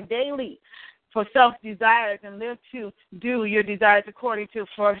 We die daily for self-desires and live to do your desires, according to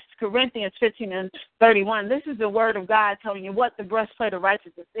 1 Corinthians 15:31. This is the word of God telling you what the breastplate of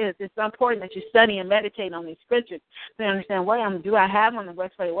righteousness is. It's important that you study and meditate on these scriptures to understand what do I have on the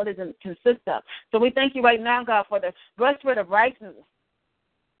breastplate, what does it consist of. So we thank you right now, God, for the breastplate of righteousness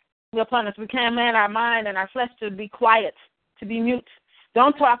upon us. We command our mind and our flesh to be quiet, to be mute.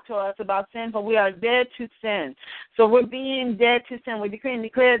 Don't talk to us about sin, for we are dead to sin. So we're being dead to sin. We decree and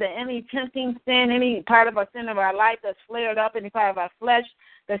declare that any tempting sin, any part of our sin of our life that's flared up, any part of our flesh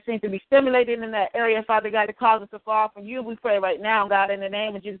that seems to be stimulated in that area, Father God, to cause us to fall from you, we pray right now, God, in the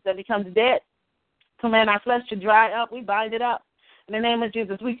name of Jesus, that it becomes dead. Command our flesh to dry up. We bind it up. In the name of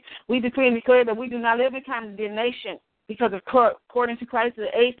Jesus, we decree and declare that we do not live in condemnation because of according to Christ,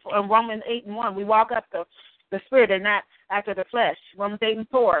 Romans 8:1. We walk up the spirit and not after the flesh. Romans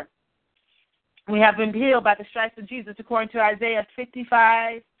 8:4. We have been healed by the stripes of Jesus, according to Isaiah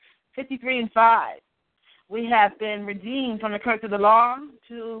 53:5. We have been redeemed from the curse of the law,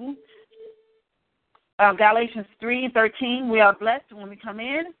 to Galatians 3:13. We are blessed when we come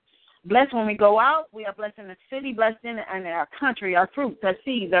in, blessed when we go out. We are blessed in the city, blessed in our country. Our fruits, our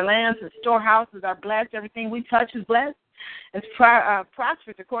seeds, our lands, our storehouses are blessed. Everything we touch is blessed. It's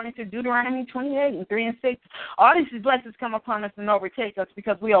prosperous, according to Deuteronomy 28:3-6. All these blessings come upon us and overtake us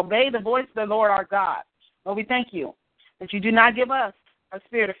because we obey the voice of the Lord our God. Lord, we thank you that you do not give us a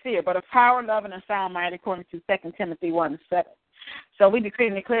spirit of fear, but of power, love, and a sound mind, according to 2 Timothy 1:7. So we decree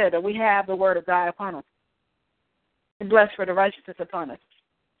and declare that we have the word of God upon us. And blessed for the righteousness upon us.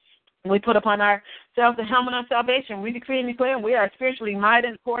 And we put upon ourselves the helmet of salvation. We decree and declare we are spiritually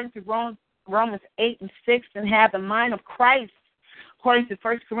minded, according to Romans 8:6, and have the mind of Christ, according to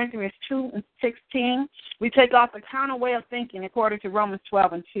 1 Corinthians 2:16. We take off the carnal way of thinking, according to Romans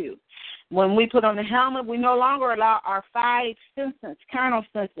 12:2. When we put on the helmet, we no longer allow our 5 senses, carnal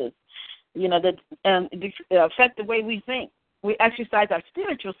senses, that affect the way we think. We exercise our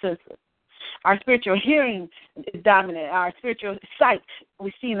spiritual senses. Our spiritual hearing is dominant. Our spiritual sight,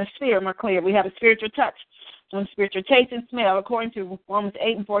 we see in the spirit more clear. We have a spiritual touch and spiritual taste and smell, according to Romans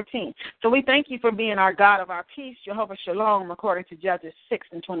 8:14. So we thank you for being our God of our peace, Jehovah Shalom, according to Judges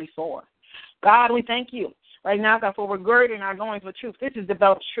 6:24. God, we thank you right now, God, for we're girding our loins with truth. This is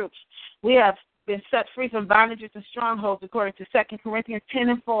developed truth. We have been set free from bondages and strongholds, according to 2 Corinthians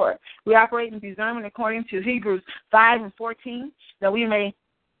 10:4. We operate in discernment, according to Hebrews 5:14, that we may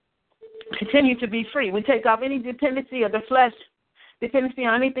continue to be free. We take off any dependency of the flesh, dependency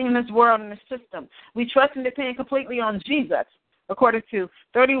on anything in this world and the system. We trust and depend completely on Jesus, according to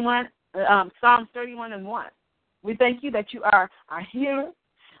Psalms 31:1. We thank you that you are our healer.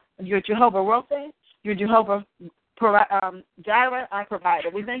 You're Jehovah Rapha. You're Jehovah Jireh, our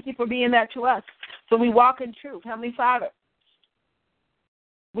provider. We thank you for being that to us. So we walk in truth. Heavenly Father,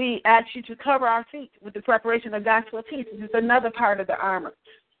 we ask you to cover our feet with the preparation of gospel of peace. This is another part of the armor.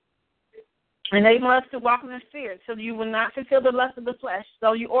 Enable us to walk in the Spirit so you will not fulfill the lust of the flesh.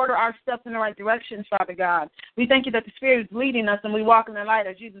 So you order our steps in the right direction, Father God. We thank you that the Spirit is leading us and we walk in the light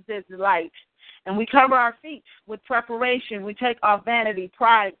as Jesus is the light. And we cover our feet with preparation. We take off vanity,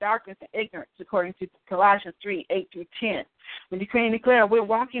 pride, darkness, and ignorance, according to Colossians 3:8-10. We decree and declare we're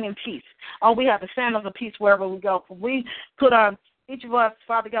walking in peace. Oh, we have the sandals of peace wherever we go. We put our each of us,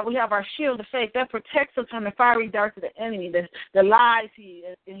 Father God, we have our shield of faith that protects us from the fiery darts of the enemy, the lies he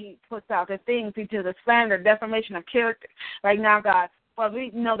puts out, the things he does, the slander, defamation of character. Right now, God, Father,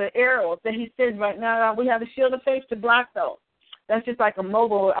 we know the arrows that he sends right now, God, we have the shield of faith to block those. That's just like a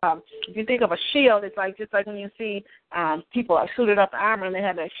mobile, if you think of a shield, it's like just like when you see people are suited up in armor and they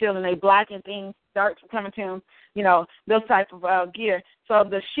have that shield and they blacken things, darts coming to them, you know, those type of gear. So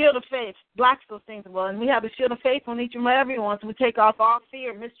the shield of faith blocks those things. Well, and we have the shield of faith on each and every one. So we take off all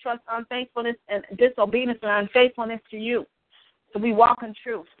fear, mistrust, unthankfulness, and disobedience and unfaithfulness to you. So we walk in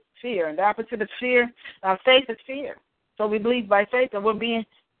truth, fear. And the opposite of fear, faith is fear. So we believe by faith that we're being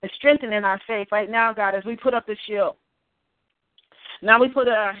strengthened in our faith right now, God, as we put up the shield. Now we put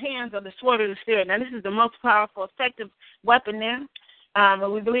our hands on the sword of the Spirit. Now this is the most powerful, effective weapon there.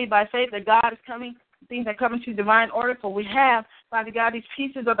 But we believe by faith that God is coming, things are coming to divine order. For we have, Father God, these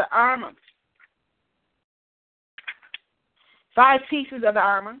pieces of the armor. 5 pieces of the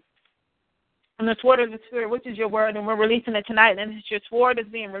armor. And the sword of the Spirit, which is your word, and we're releasing it tonight. And it's your sword that's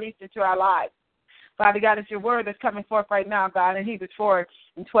being released into our lives. Father God, it's your word that's coming forth right now, God, in Hebrews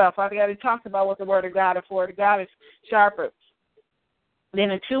 4:12. Father God, it talks about what the word of God is for. The God is sharper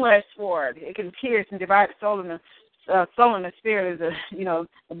than a two-edged sword. It can pierce and divide the soul and the spirit, is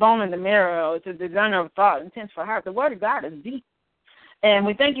the bone and the marrow. It's a discerner of thought, intents for heart. The word of God is deep. And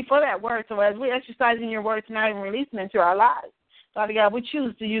we thank you for that word. So as we're exercising your word tonight and releasing it into our lives, Father God, we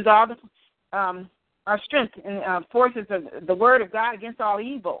choose to use all our strength and forces of the word of God against all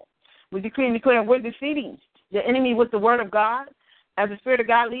evil. We decree and declare we're defeating the enemy with the word of God. As the Spirit of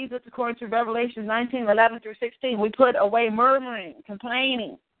God leads us according to Revelation 19:11-16, we put away murmuring,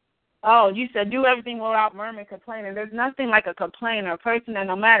 complaining. Oh, you said do everything without murmuring, complaining. There's nothing like a complainer, a person that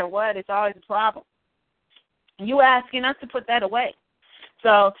no matter what, it's always a problem. You asking us to put that away.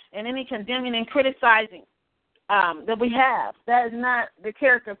 So, and any condemning and criticizing that we have, that is not the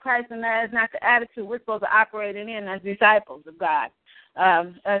character of Christ, and that is not the attitude we're supposed to operate in as disciples of God,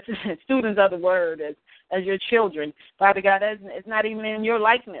 as students of the Word, as your children. Father God, it's not even in your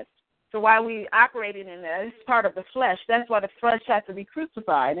likeness. So why are we operating in that? It's part of the flesh. That's why the flesh has to be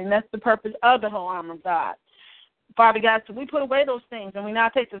crucified, and that's the purpose of the whole armor of God. Father God, so we put away those things, and we now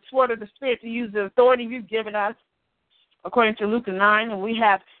take the sword of the Spirit to use the authority you've given us, according to Luke 9, and we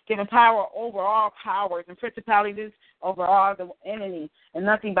have given power over all powers and principalities over all the enemy, and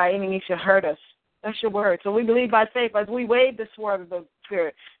nothing by any means shall hurt us. That's your word. So we believe by faith as we wave the sword of the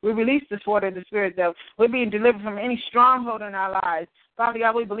Spirit. We release the sword of the Spirit, though. We're being delivered from any stronghold in our lives. Father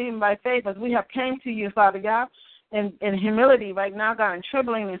God, we believe by faith as we have came to you, Father God, in humility right now, God, and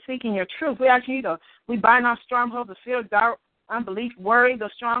trembling and seeking your truth. We ask you we bind our strongholds of fear, doubt, unbelief, worry,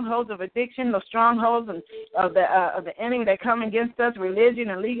 those strongholds of addiction, those strongholds of the enemy that come against us, religion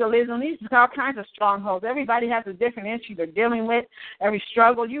and legalism. These are all kinds of strongholds. Everybody has a different issue they're dealing with, every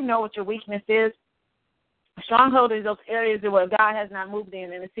struggle. You know what your weakness is. Stronghold is those areas where God has not moved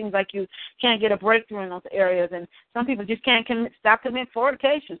in, and it seems like you can't get a breakthrough in those areas. And some people just can't stop committing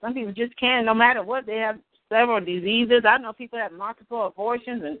fornication. Some people just can't, no matter what. They have several diseases. I know people have multiple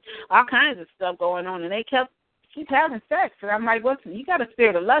abortions and all kinds of stuff going on, and they keep having sex. And I'm like, listen, you got a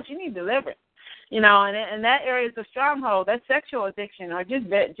spirit of lust. You need deliverance. And that area is a stronghold. That's sexual addiction, or just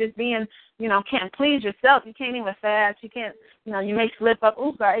being, can't please yourself. You can't even fast. You can't, you may slip up.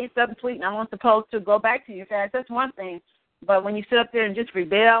 Oops, I ate something sweet and I wasn't supposed to go back to your fast. That's one thing. But when you sit up there and just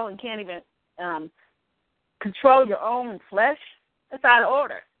rebel and can't even control your own flesh, that's out of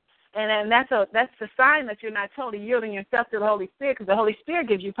order. And that's the sign that you're not totally yielding yourself to the Holy Spirit, because the Holy Spirit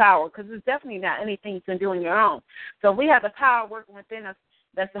gives you power, because it's definitely not anything you can do on your own. So we have the power working within us.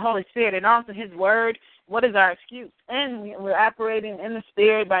 That's the Holy Spirit, and also His Word. What is our excuse? And we're operating in the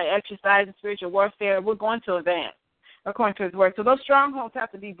Spirit by exercising spiritual warfare. We're going to advance according to His Word. So those strongholds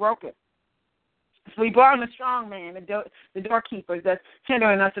have to be broken. So we brought in the strong man, the doorkeepers that's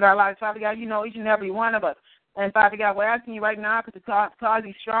hindering us in our lives. Father God, you know each and every one of us. And Father God, we're asking you right now to cause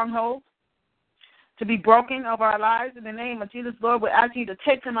these strongholds to be broken over our lives. In the name of Jesus, Lord, we're asking you to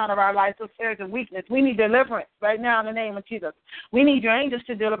take them out of our lives, those areas of weakness. We need deliverance right now in the name of Jesus. We need your angels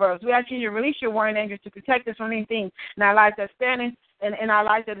to deliver us. We ask you to release your warring angels to protect us from anything in our lives that's standing and in our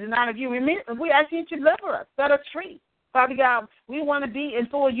lives that is not of you. We ask you to deliver us, set us free. Father God, we want to be in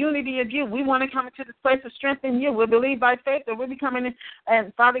full unity of you. We want to come into this place of strength in you. We believe by faith that we're becoming,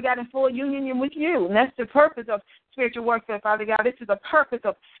 and Father God, in full union with you. And that's the purpose of spiritual warfare, Father God. This is the purpose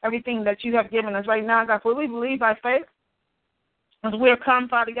of everything that you have given us right now, God. For we believe by faith, as we have come,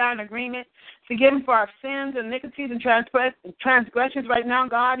 Father God, in agreement, forgiven for our sins and iniquities and transgressions right now,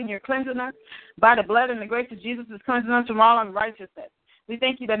 God, and you're cleansing us by the blood and the grace of Jesus is cleansing us from all unrighteousness. We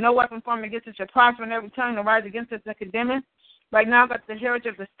thank you that no weapon formed against us shall prosper, and every tongue that rises against us is condemned. Right now, that's the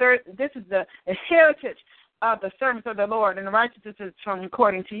heritage of the this is the heritage of the servants of the Lord, and the righteousness is from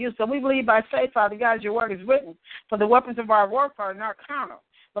according to you. So we believe by faith, Father God, as your word is written, for the weapons of our warfare are not carnal,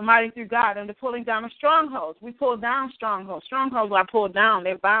 but mighty through God, and the pulling down of strongholds. We pull down strongholds. Strongholds are pulled down.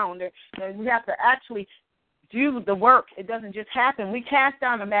 They're bound. We have to actually do the work. It doesn't just happen. We cast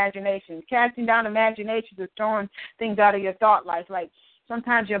down imaginations. Casting down imaginations is throwing things out of your thought life. Like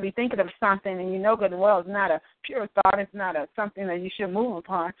sometimes you'll be thinking of something and you know good and well it's not a pure thought. It's not something that you should move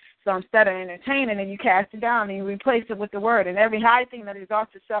upon. So instead of entertaining it, you cast it down and you replace it with the word. And every high thing that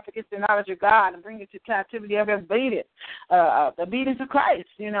exalts itself against the knowledge of God and bring it to captivity of obedience, the obedience of Christ.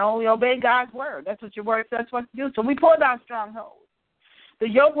 You know, we obey God's word. That's what your word says what to do. So we pull down strongholds. The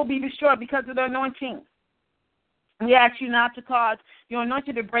yoke will be destroyed because of the anointing. We ask you not to cause your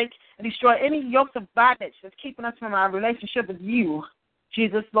anointing to break and destroy any yokes of bondage that's keeping us from our relationship with you.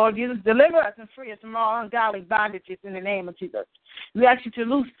 Jesus, Lord Jesus, deliver us and free us from all ungodly bondages in the name of Jesus. We ask you to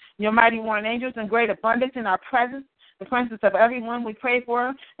loose your mighty warring angels in great abundance in our presence, the presence of everyone we pray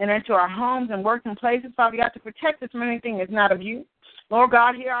for, and into our homes and working places. Father God, to protect us from anything that's not of you. Lord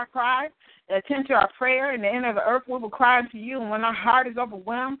God, hear our cry. Attend to our prayer. In the end of the earth, we will cry unto you. And when our heart is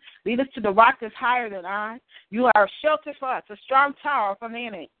overwhelmed, lead us to the rock that's higher than I. You are a shelter for us, a strong tower from the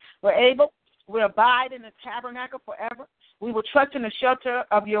enemy. We abide in the tabernacle forever. We will trust in the shelter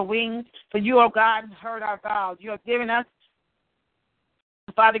of your wings. For you, O God, heard our vows. You have given us,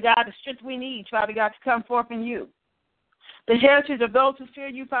 Father God, the strength we need, Father God, to come forth in you. The heritage of those who fear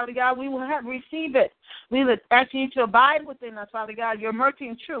you, Father God, we will receive it. We will ask you to abide within us, Father God, your mercy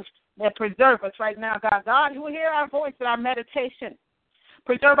and truth that preserve us right now, God. God, who will hear our voice and our meditation.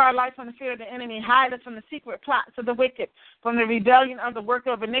 Preserve our life from the fear of the enemy. Hide us from the secret plots of the wicked, from the rebellion of the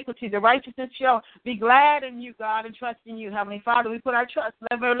worker of iniquity. The righteousness shall be glad in you, God, and trust in you. Heavenly Father, we put our trust.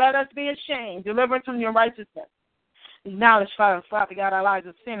 Never let us be ashamed. Deliver us from your righteousness. Acknowledge, Father God, our lives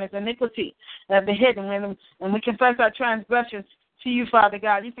of sin as iniquity that be hidden, and we confess our transgressions to you, Father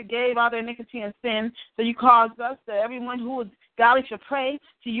God. You forgave all the iniquity and sin, so you caused us that everyone who is godly shall pray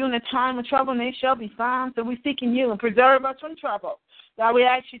to you in the time of trouble, and they shall be found. So we seek in you and preserve us from trouble. God, we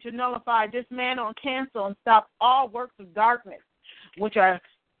ask you to nullify, dismantle, and cancel and stop all works of darkness, which are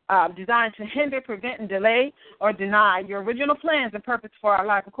designed to hinder, prevent, and delay or deny your original plans and purpose for our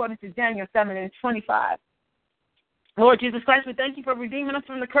life, according to Daniel 7:25. Lord Jesus Christ, we thank you for redeeming us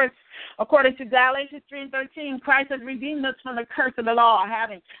from the curse. According to Galatians 3:13, Christ has redeemed us from the curse of the law,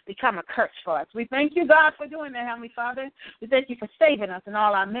 having become a curse for us. We thank you, God, for doing that, Heavenly Father. We thank you for saving us and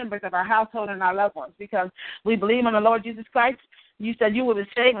all our members of our household and our loved ones, because we believe in the Lord Jesus Christ. You said you will be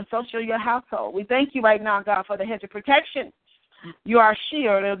saved, and so shall your household. We thank you right now, God, for the hedge of protection. You are our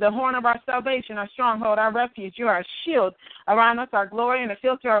shield, the horn of our salvation, our stronghold, our refuge. You are a shield around us, our glory, and the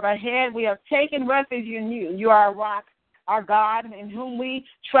filter of our head. We have taken refuge in you. You are our rock, our God, in whom we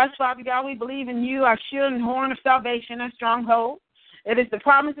trust, Father God. We believe in you, our shield and horn of salvation, our stronghold. It is the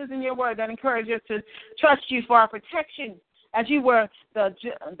promises in your word that encourage us to trust you for our protection, as you were the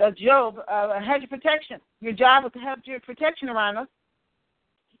Job, a hedge of protection. Your job was to have your protection around us.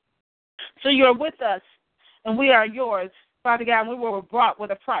 So you are with us, and we are yours, Father God, and we were bought with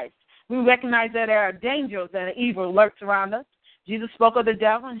a price. We recognize that there are dangers and evil lurks around us. Jesus spoke of the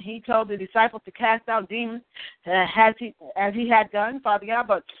devil, and he told the disciples to cast out demons as he had done, Father God.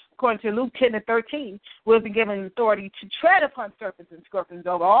 But according to Luke 10:13, we've been given authority to tread upon serpents and scorpions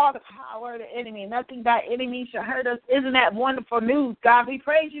over all the power of the enemy. Nothing by enemy shall hurt us. Isn't that wonderful news, God? We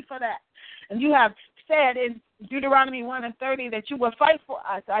praise you for that. And you have said in Deuteronomy 1:30 that you will fight for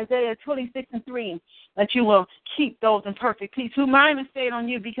us. Isaiah 26:3, that you will keep those in perfect peace whose mind is stayed on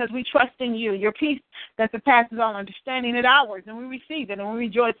you, because we trust in you. Your peace that surpasses all understanding is ours, and we receive it, and we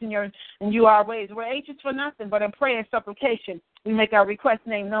rejoice in you our ways. We're anxious for nothing, but in prayer and supplication we make our request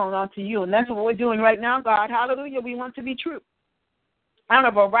name known unto you, and that's what we're doing right now, God. Hallelujah. We want to be true,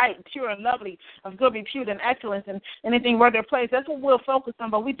 honorable, right, pure, and lovely, of good repute and excellence, and anything worth their place. That's what we'll focus on.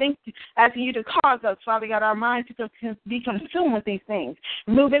 But we think, asking you to cause us, Father God, our minds to be consumed with these things.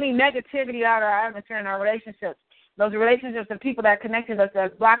 Remove any negativity out of our atmosphere and our relationships. Those relationships and people that connected us,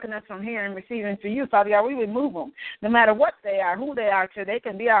 that's blocking us from hearing and receiving from you, Father God, we remove them, no matter what they are, who they are. So they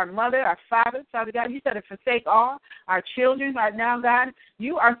can be our mother, our father, Father God. You said to forsake all our children right now, God.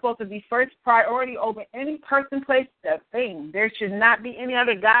 You are supposed to be first priority over any person, place, or thing. There should not be any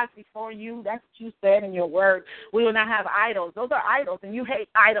other gods before you. That's what you said in your word. We will not have idols. Those are idols, and you hate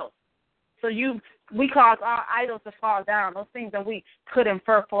idols. So we cause our idols to fall down, those things that we could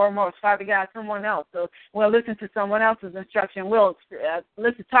infer foremost, Father God, someone else. So we'll listen to someone else's instruction. We'll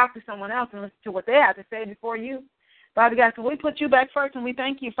talk to someone else and listen to what they have to say before you, Father God. So we put you back first, and we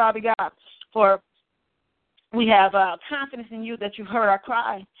thank you, Father God, for We have confidence in you that you've heard our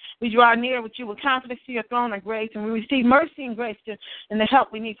cry. We draw near with you with confidence to your throne of grace, and we receive mercy and grace and the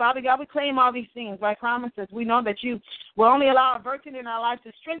help we need. Father God, we claim all these things by promises. We know that you will only allow a virtue in our life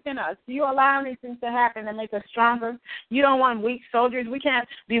to strengthen us. You allow these things to happen and make us stronger. You don't want weak soldiers. We can't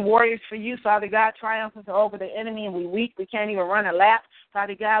be warriors for you, Father God, triumphant over the enemy, and we weak. We can't even run a lap.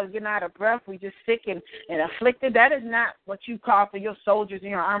 Father God, we're getting out of breath. We're just sick and afflicted. That is not what you call for your soldiers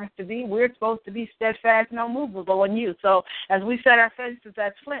and your armies to be. We're supposed to be steadfast and unmovable in you. So as we set our faces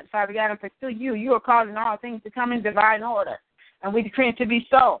as flint, Father God, and pursue you, you are causing all things to come in divine order. And we decree it to be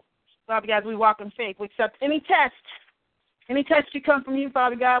so. Father God, we walk in faith. We accept any test to come from you,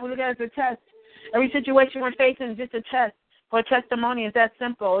 Father God. We look at it as a test. Every situation we're facing is just a test. For a testimony is that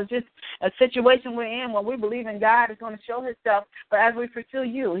simple. It's just a situation we're in where we believe in God is going to show himself. But as we pursue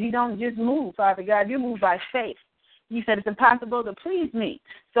you, he don't just move, Father God. You move by faith. You said it's impossible to please me.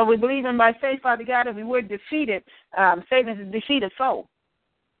 So we believe in by faith, Father God, if we were defeated, Satan is a defeated foe.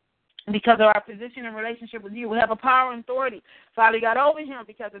 Because of our position and relationship with you, we have a power and authority, Father God, over him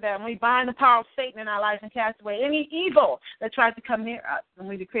because of that. And we bind the power of Satan in our life and cast away any evil that tries to come near us. And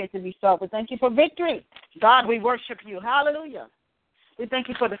we decree it to be so. We thank you for victory. God, we worship you. Hallelujah. We thank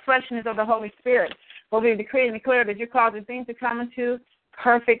you for the freshness of the Holy Spirit. For we decree and declare that you're causing things to come into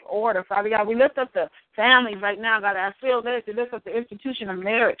perfect order. Father God, we lift up the families right now, God. I feel led to lift up the institution of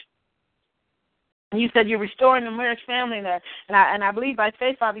marriage. You said you're restoring the marriage family there. And I believe by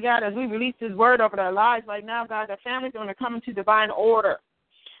faith, Father God, as we release this word over their lives right now, God, their families are going to come into divine order.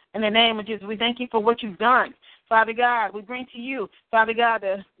 In the name of Jesus, we thank you for what you've done. Father God, we bring to you, Father God,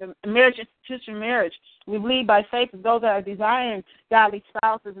 the marriage institution marriage. We believe by faith that those that are desiring godly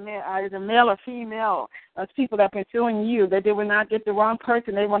spouses, either male or female, as people that are pursuing you, that they will not get the wrong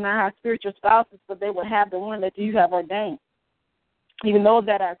person. They will not have spiritual spouses, but they will have the one that you have ordained. Even those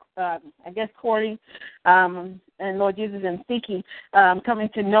that are, courting and, Lord Jesus, and seeking, coming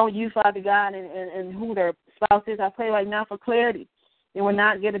to know you, Father God, and who their spouse is, I pray right now for clarity. They will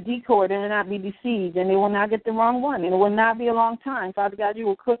not get a decoy. They will not be deceived, and they will not get the wrong one. And it will not be a long time. Father God, you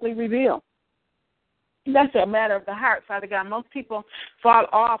will quickly reveal. That's a matter of the heart, Father God. Most people fall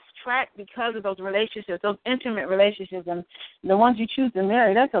off track because of those relationships, those intimate relationships. And the ones you choose to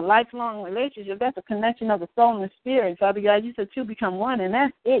marry, that's a lifelong relationship. That's a connection of the soul and the spirit. Father God, you said two become one, and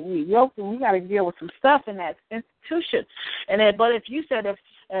that's it. You yoked, and we got to deal with some stuff in that institution. But if you said if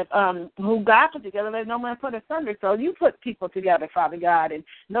who God put together, let no man put asunder. So you put people together, Father God, and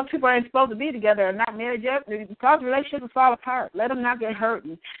those people ain't supposed to be together and not married yet. Because relationships will fall apart. Let them not get hurt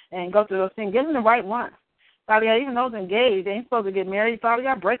and go through those things. Give them the right one. Father God, even those engaged, they ain't supposed to get married. Father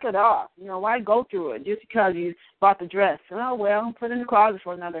God, break it off. You know, why go through it just because you bought the dress? Oh, well, put it in the closet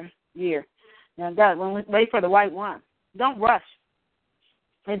for another year. Now, God, wait for the right one. Don't rush.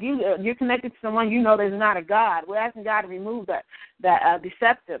 If you're connected to someone you know there's not a God, we're asking God to remove that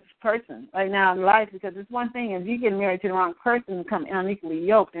deceptive person right now in life, because it's one thing if you get married to the wrong person and become unequally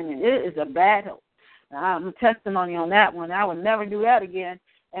yoked, and it is a battle. I'm a testimony on that one. I would never do that again.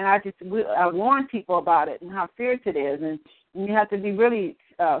 And I warn people about it and how serious it is. And you have to be really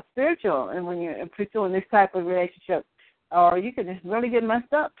spiritual and when you're pursuing this type of relationship, or you can just really get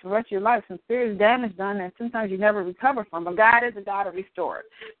messed up for the rest of your life. Some serious damage done that sometimes you never recover from. But God is a God of restore.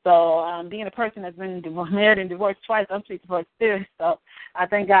 So being a person that's been married and divorced twice, I'm speaking for experience. So I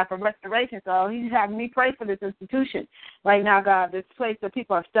thank God for restoration. So he's having me pray for this institution right now, God, this place that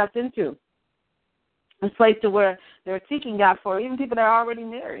people are stepped into. This place to where they're seeking God for, even people that are already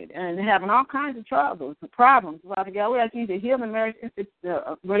married and having all kinds of troubles and problems. Father God, we ask you to heal the marriage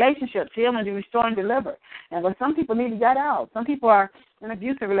relationships, heal and to restore and deliver. But some people need to get out. Some people are in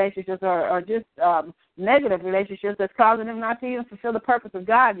abusive relationships or just negative relationships that's causing them not to even fulfill the purpose of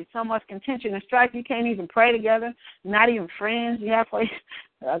God. There's so much contention and strife. You can't even pray together, not even friends. You have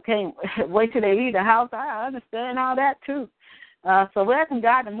to can't wait till they leave the house. I understand all that too. So we're asking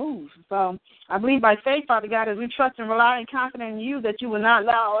God to move. So I believe by faith, Father God, as we trust and rely and confident in you, that you will not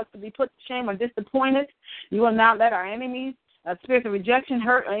allow us to be put to shame or disappointed. You will not let our enemies, spirits of rejection,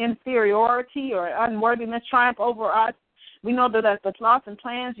 hurt, or inferiority or unworthiness triumph over us. We know that the thoughts and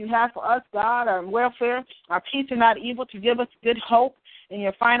plans you have for us, God, are welfare, our peace are not evil, to give us good hope in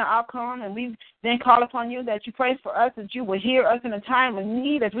your final outcome. And we then call upon you that you pray for us, that you will hear us in a time of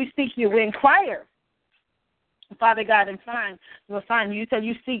need. As we seek you, we inquire, Father God, and we'll find you. You said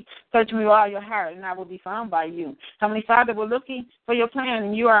you seek, search me with all your heart, and I will be found by you. Heavenly Father, we're looking for your plan,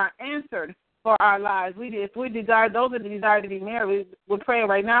 and you are answered for our lives. If we desire, those that desire to be married, we pray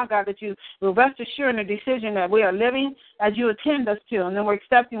right now, God, that you will rest assured in the decision that we are living as you attend us to, and then we're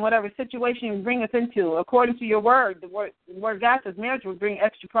accepting whatever situation you bring us into. According to your word, the word God says marriage will bring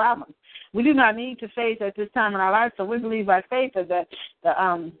extra problems. We do not need to face at this time in our lives, so we believe by faith that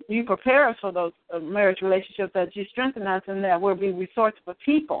you prepare us for those marriage relationships, that you strengthen us, and that we'll be resourceful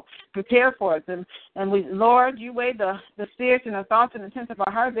people. Prepare for us. And we, Lord, you weigh the spirits and the thoughts and intents of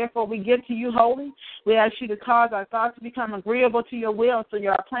our heart. Therefore, we give to you wholly. We ask you to cause our thoughts to become agreeable to your will, so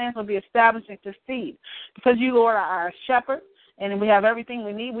your plans will be established and succeed. Because you, Lord, are our shepherd, and we have everything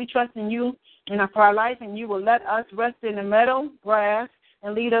we need. We trust in you and for our life, and you will let us rest in the meadow grass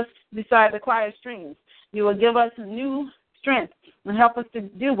and lead us beside the quiet streams. You will give us new strength and help us to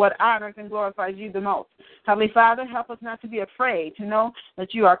do what honors and glorifies you the most. Heavenly Father, help us not to be afraid, to know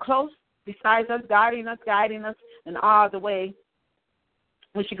that you are close beside us, guiding us in all the way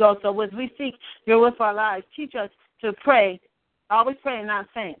we should go. So as we seek your will for our lives, teach us to pray, always pray and not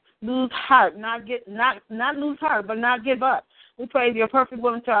faint. Lose heart, not lose heart, but not give up. We pray your perfect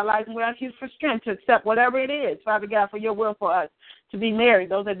will into our lives, and we ask you for strength to accept whatever it is, Father God, for your will for us to be married,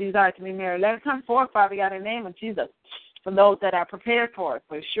 those that desire to be married. Let it come forth, Father God, in the name of Jesus, for those that are prepared for it,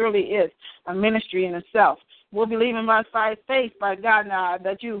 for it surely is a ministry in itself. We'll believe in by faith, by God, now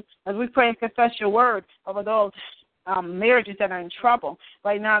that you, as we pray and confess your word over those marriages that are in trouble.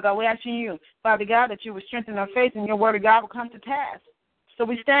 Right now, God, we're asking you, Father God, that you will strengthen our faith and your word of God will come to pass. So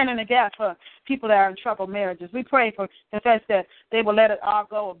we stand in the gap for people that are in troubled marriages. We pray for confess that they will let it all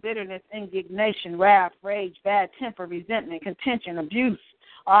go of bitterness, indignation, wrath, rage, bad temper, resentment, contention, abuse,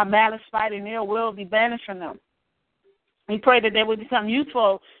 all malice, spite, and ill will be banished from them. We pray that they will become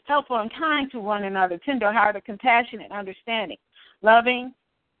useful, helpful, and kind to one another, tender-hearted, compassionate, understanding,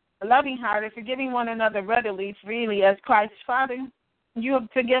 loving-hearted, forgiving one another readily, freely, as Christ, Father, you have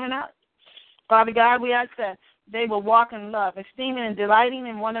forgiven us. Father God, we ask that they will walk in love, esteeming and delighting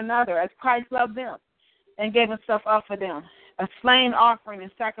in one another as Christ loved them and gave himself up for them, a slain offering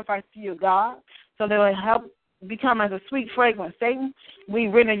and sacrifice to you, God, so they will help become as a sweet fragrance. Satan, we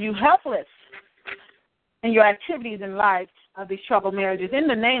render you helpless in your activities in life of these troubled marriages. In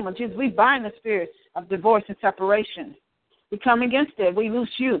the name of Jesus, we bind the spirit of divorce and separation. We come against it. We loose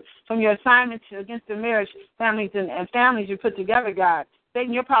you from your assignments against the marriage families and families you put together, God.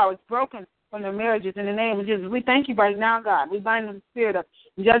 Satan, your power is broken from the marriages in the name of Jesus. We thank you right now, God. We bind the spirit of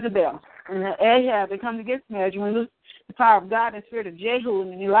Jezebel and Ahab that comes against marriage. And we lose the power of God and the spirit of Jehu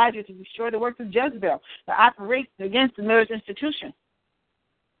and Elijah to destroy the works of Jezebel that operates against the marriage institution.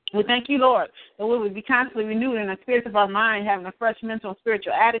 We thank you, Lord, that we will be constantly renewed in the spirits of our mind, having a fresh mental and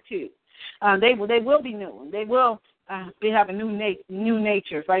spiritual attitude. They will be new. They will have a new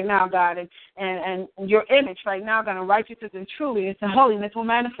nature right now, God, and your image right now, God, and righteousness and truly and holiness will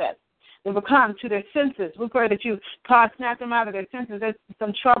manifest. They will come to their senses. We pray that you snap them out of their senses. There's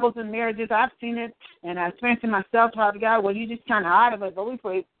some troubles in marriages. I've seen it, and I experienced it myself, Father God, where you just kind of out of it. But we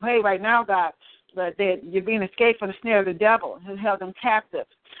pray right now, God, that you're being escaped from the snare of the devil who held them captive.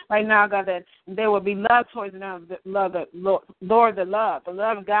 Right now, God, that there will be love towards them, the love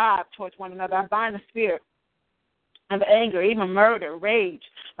of God towards one another. I bind the spirit of anger, even murder, rage.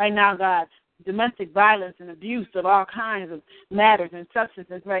 Right now, God, domestic violence and abuse of all kinds of matters and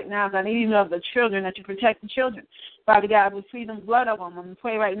substances right now, God, even of the children, that you protect the children. Father God, we plead the blood of them. And we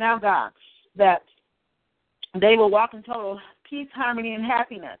pray right now, God, that they will walk in total peace, harmony, and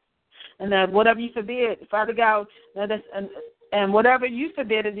happiness. And that whatever you forbid, Father God, and whatever you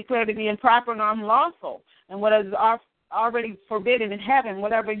forbid is declared to be improper and unlawful. And what is already forbidden in heaven,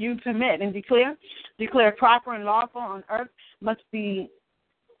 whatever you permit and declare proper and lawful on earth must be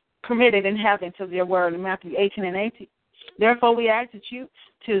permitted in heaven, to your word in Matthew 18:18. Therefore, we ask that you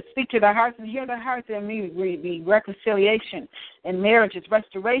to speak to their hearts and hear their hearts, and may be reconciliation in marriages,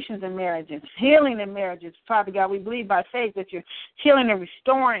 restorations in marriages, healing in marriages. Father God, we believe by faith that you're healing and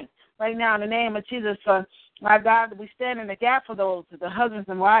restoring right now in the name of Jesus. My God, we stand in the gap for those, the husbands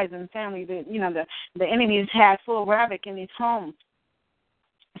and wives and family that, the enemy has had full havoc in these homes,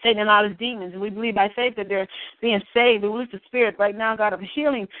 Satan and all his demons. And we believe by faith that they're being saved. We release the spirit right now, God, of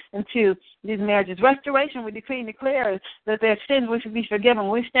healing into these marriages. Restoration, we decree and declare that their sins will be forgiven.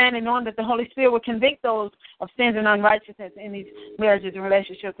 We're standing on that the Holy Spirit will convict those of sins and unrighteousness in these marriages and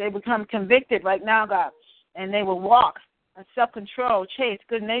relationships. They become convicted right now, God, and they will walk in self-control, chaste,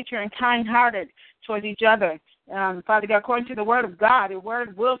 good nature, and kind-hearted towards each other. Father God, according to the word of God, the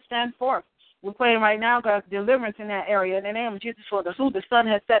word will stand forth. We're praying right now, God, deliverance in that area. In the name of Jesus, for who the Son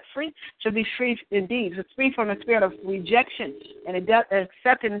has set free shall be free indeed. It's free from the spirit of rejection and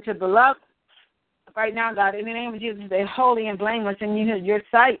accepted into the love. Right now, God, in the name of Jesus, they're holy and blameless in your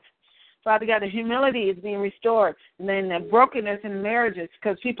sight. Father God, the humility is being restored. And then the brokenness in marriages,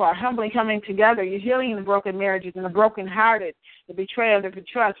 because people are humbly coming together. You're healing the broken marriages and the brokenhearted, the betrayal, the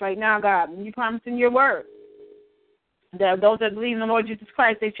betrust right now, God. And you promise in your word that those that believe in the Lord Jesus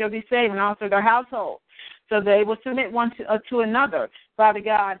Christ, they shall be saved, and also their household. So they will submit one to another. Father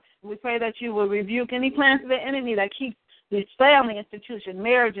God, we pray that you will rebuke any plans of the enemy that keeps these family institutions,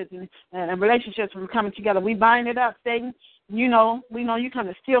 marriages, and relationships from coming together. We bind it up, Satan. We know you come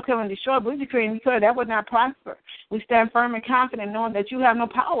to steal, kill, and destroy, but we decree and declare that would not prosper. We stand firm and confident knowing that you have no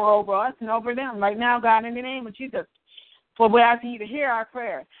power over us and over them. Right now, God, in the name of Jesus, for we're asking you to hear our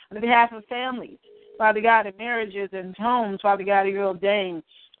prayer on behalf of families, Father God, in marriages and homes, Father God, you're ordained.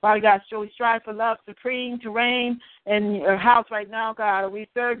 Father God, so we strive for love supreme to reign in your house right now, God. We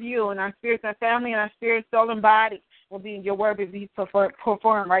serve you, and our spirits, our family, and our spirit, soul, and body will be your word will be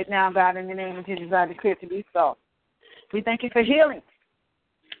performed right now, God. In the name of Jesus, I declare it to be so. We thank you for healing.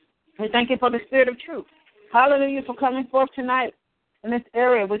 We thank you for the spirit of truth. Hallelujah for coming forth tonight in this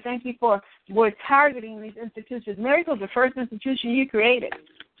area. We thank you for we're targeting these institutions. Miracles, the first institution you created.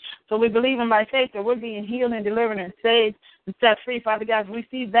 So we believe in by faith that we're being healed and delivered and saved and set free. Father God,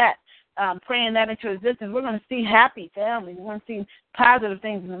 receive that, praying that into existence. We're going to see happy families. We're going to see positive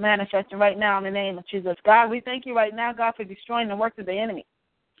things manifesting right now in the name of Jesus. God, we thank you right now, God, for destroying the works of the enemy.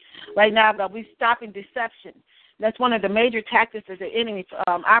 Right now, God, we're stopping deception. That's one of the major tactics of the enemy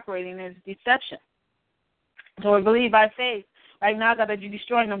operating is deception. So we believe by faith right now, God, that you're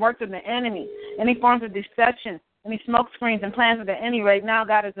destroying the works of the enemy. Any forms of deception, any smoke screens and plans of the enemy right now,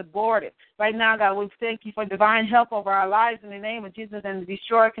 God, is aborted. Right now, God, we thank you for divine help over our lives in the name of Jesus, and the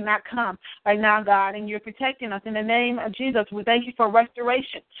destroyer cannot come right now, God, and you're protecting us in the name of Jesus. We thank you for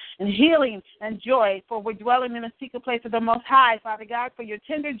restoration and healing and joy, for we're dwelling in a secret place of the Most High, Father God, for your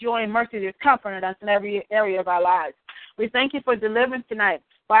tender joy and mercy that's comforted us in every area of our lives. We thank you for deliverance tonight.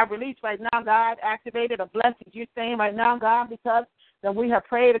 By release right now, God, activated a blessing. You're saying right now, God, because that we have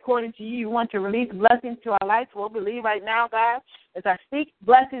prayed according to you. You want to release blessings to our lives. We'll believe right now, God, as I speak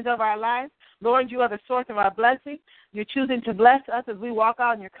blessings over our lives. Lord, you are the source of our blessing. You're choosing to bless us as we walk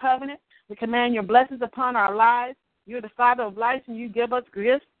out in your covenant. We command your blessings upon our lives. You're the Father of lights, and you give us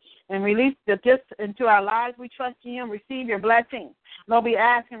gifts and release the gifts into our lives. We trust in you and receive your blessings. Lord, we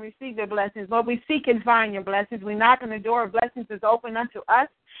ask and receive your blessings. Lord, we seek and find your blessings. We knock on the door of blessings is open unto us.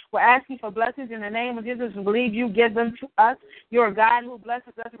 We're asking for blessings in the name of Jesus. We believe you give them to us. You're a God who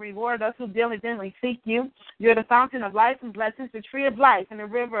blesses us and rewards us who diligently seek you. You're the fountain of life and blessings, the tree of life and the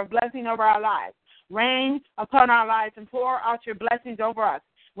river of blessing over our lives. Rain upon our lives and pour out your blessings over us.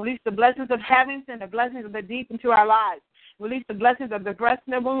 Release the blessings of heavens and the blessings of the deep into our lives. Release the blessings of the breast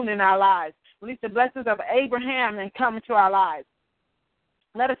and the womb in our lives. Release the blessings of Abraham and come into our lives.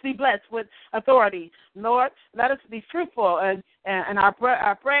 Let us be blessed with authority. Lord, let us be fruitful, and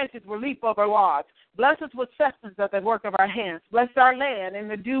our branches will leap over walls. Bless us with substance of the work of our hands. Bless our land,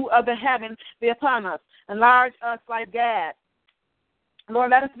 and the dew of the heaven be upon us. Enlarge us like Gad.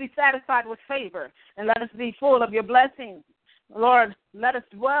 Lord, let us be satisfied with favor, and let us be full of your blessings. Lord, let us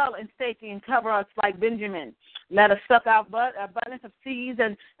dwell in safety and cover us like Benjamin. Let us suck out abundance of seeds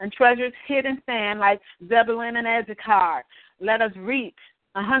and treasures hid in sand like Zebulun and Issachar. Let us reap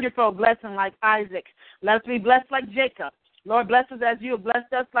 100-fold blessing like Isaac. Let us be blessed like Jacob. Lord, bless us as you have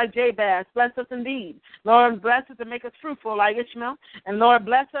blessed us like Jabez. Bless us indeed. Lord, bless us and make us fruitful like Ishmael. And Lord,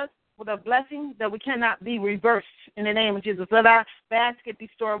 bless us with a blessing that we cannot be reversed in the name of Jesus. Let our basket be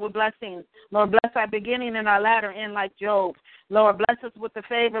stored with blessings. Lord, bless our beginning and our latter end like Job. Lord, bless us with the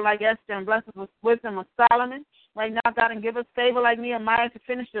favor like Esther, and bless us with wisdom of Solomon. Right now, God, and give us favor like Nehemiah to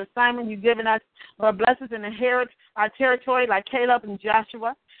finish the assignment you've given us. Lord, bless us and inherit our territory like Caleb and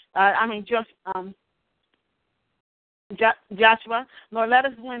Joshua. Joshua. Lord, let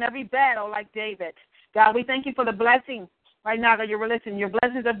us win every battle like David. God, we thank you for the blessings right now that you're releasing. Your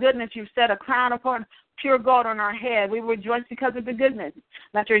blessings of goodness, you've set a crown upon pure gold on our head. We rejoice because of the goodness.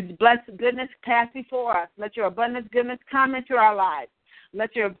 Let your blessed goodness pass before us. Let your abundant goodness come into our lives.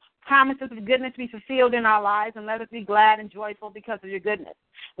 Let your promises of goodness be fulfilled in our lives, and let us be glad and joyful because of your goodness.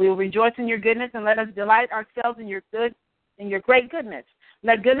 We will rejoice in your goodness, and let us delight ourselves in your great goodness.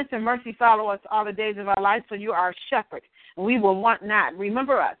 Let goodness and mercy follow us all the days of our lives, for you are our shepherd, and we will want not.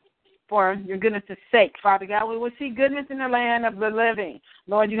 Remember us for your goodness' sake. Father God, we will see goodness in the land of the living.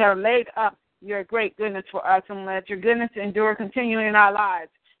 Lord, you have laid up your great goodness for us, and let your goodness endure continually in our lives.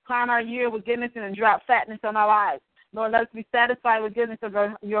 Crown our year with goodness and drop fatness on our lives. Lord, let us be satisfied with goodness of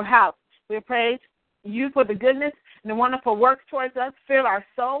your house. We praise you for the goodness and the wonderful works towards us. Fill our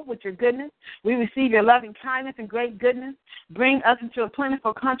soul with your goodness. We receive your loving kindness and great goodness. Bring us into a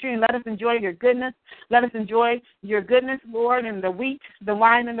plentiful country and let us enjoy your goodness. Let us enjoy your goodness, Lord, in the wheat, the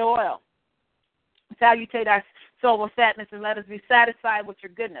wine, and the oil. salutate our soul with fatness, and let us be satisfied with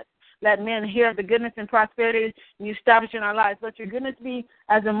your goodness. Let men hear of the goodness and prosperity you establish in our lives. Let your goodness be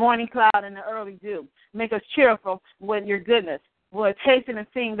as a morning cloud and the early dew. Make us cheerful with your goodness. We'll taste and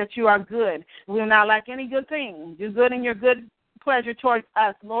see that you are good. We will not lack any good thing. Do good in your good pleasure towards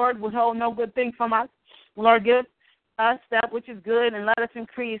us. Lord, withhold no good thing from us. Lord, give us that which is good and let us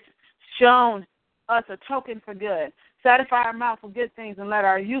increase. Shown us a token for good. Satisfy our mouth with good things and let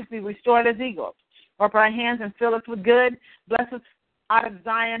our youth be restored as eagles. Open our hands and fill us with good. Bless us out of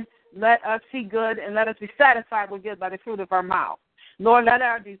Zion. Let us see good and let us be satisfied with good by the fruit of our mouth. Lord, let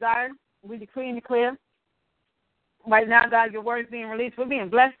our desire, we decree and declare. Right now, God, your word is being released. We're being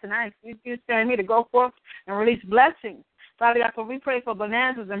blessed tonight. You're telling me to go forth and release blessings. Father God, so we pray for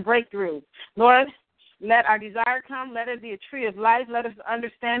bonanzas and breakthroughs. Lord, let our desire come. Let it be a tree of life. Let us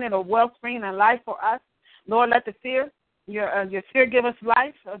understand it, a wellspring and life for us. Lord, let the fear, your fear give us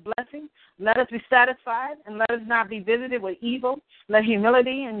life, a blessing. Let us be satisfied and let us not be visited with evil. Let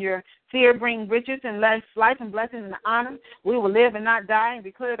humility and your fear bring riches and life and blessings and honor. We will live and not die and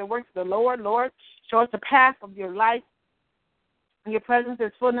declare the works of the Lord. Lord, show us the path of your life. In your presence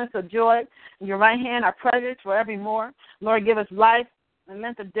is fullness of joy. In your right hand are pleasures forevermore. Lord, give us life and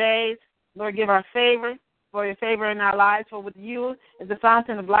length of days. Lord, give our favor, for your favor in our lives. For with you is the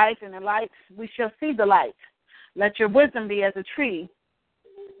fountain of life, and the light we shall see the light. Let your wisdom be as a tree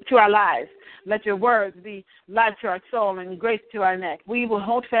to our lives. Let your words be life to our soul and grace to our neck. We will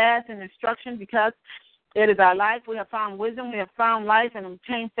hold fast in instruction because it is our life. We have found wisdom. We have found life and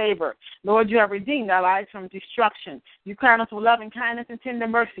obtained favor. Lord, you have redeemed our lives from destruction. You crown us with loving kindness and tender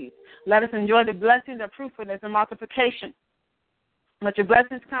mercies. Let us enjoy the blessings of fruitfulness and multiplication. Let your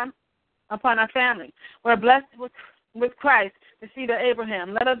blessings come upon our family. We're blessed with Christ, the seed of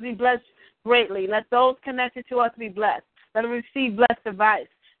Abraham. Let us be blessed greatly. Let those connected to us be blessed. Let us receive blessed advice.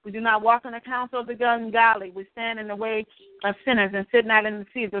 We do not walk in the counsel of the ungodly. We stand in the way of sinners and sit not in the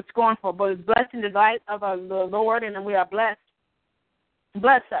seat of the scornful. But it's blessed in the light of our Lord, and we are blessed.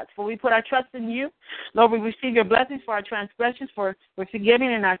 Bless us, for we put our trust in you. Lord, we receive your blessings for our transgressions, for we're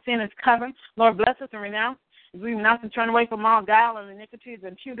forgiving and our sin is covered. Lord, bless us and renounce. We renounce and turn away from all guile and iniquities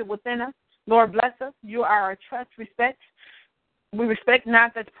imputed within us. Lord, bless us. You are our trust, respect. We respect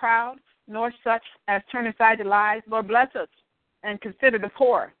not that's proud, nor such as turn aside to lies. Lord, bless us and consider the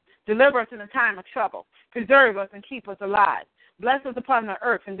poor. Deliver us in a time of trouble. Preserve us and keep us alive. Bless us upon the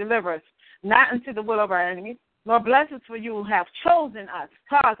earth and deliver us, not into the will of our enemies. Lord, bless us for you have chosen us.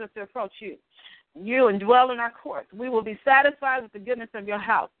 Cause us to approach you. You and dwell in our courts. We will be satisfied with the goodness of your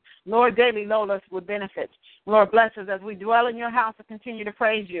house. Lord, daily load us with benefits. Lord, bless us as we dwell in your house and continue to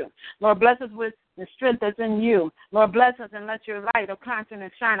praise you. Lord, bless us with the strength that's in you. Lord, bless us and let your light of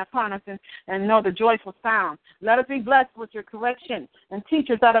conscience shine upon us and know the joyful sound. Let us be blessed with your correction and teach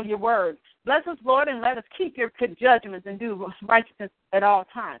us out of your word. Bless us, Lord, and let us keep your good judgments and do righteousness at all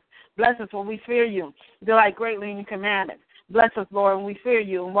times. Bless us when we fear you. Delight greatly in your commandments. Bless us, Lord, when we fear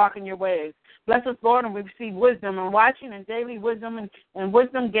you and walk in your ways. Bless us, Lord, and we receive wisdom and watching and daily wisdom and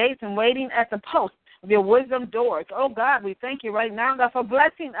wisdom gates and waiting at the post of your wisdom doors. Oh, God, we thank you right now, God, for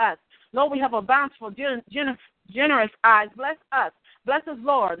blessing us. Lord, we have a bountiful, generous eyes. Bless us. Bless us,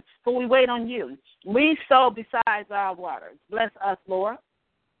 Lord, for we wait on you. We sow besides our waters. Bless us, Lord.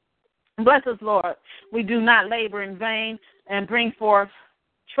 Bless us, Lord. We do not labor in vain and bring forth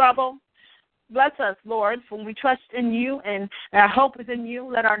trouble. Bless us, Lord, for we trust in you and our hope is in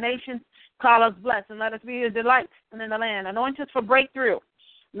you. Let our nations call us blessed and let us be a delight in the land. Anoint us for breakthrough.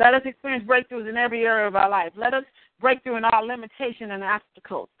 Let us experience breakthroughs in every area of our life. Let us break through in all limitation and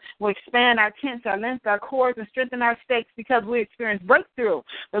obstacles. We'll expand our tents, our length, our cords, and strengthen our stakes because we experience breakthrough.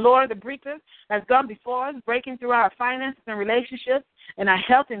 The Lord, the breaker, has gone before us, breaking through our finances and relationships and our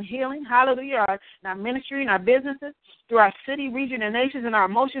health and healing. Hallelujah. Our ministry and our businesses, through our city, region, and nations, and our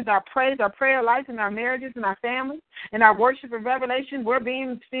emotions, our praise, our prayer life, and our marriages, and our families, and our worship and revelation. We're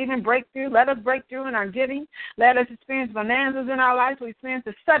being receiving breakthrough. Let us break through in our giving. Let us experience bonanzas in our life. We experience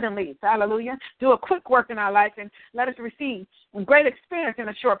the suddenly. Hallelujah. Do a quick work in our life, and let us receive a great experience in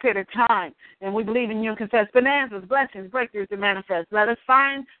a short period of time. And we believe in you and confess bonanzas, blessings, breakthroughs to manifest. Let us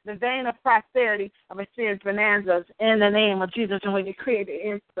find the vein of prosperity of experience bonanzas in the name of Jesus, and we decree it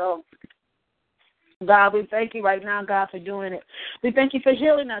is so. God, we thank you right now, God, for doing it. We thank you for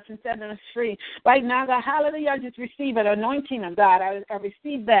healing us and setting us free. Right now, God, hallelujah, I just receive an anointing of God. I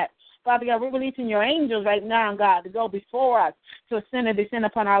receive that. Father God, we're releasing your angels right now, God, to go before us, to ascend and descend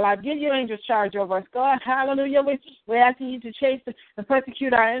upon our life. Give your angels charge over us. God, hallelujah, we're asking you to chase and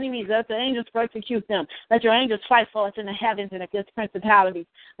persecute our enemies. Let the angels persecute them. Let your angels fight for us in the heavens and against principalities.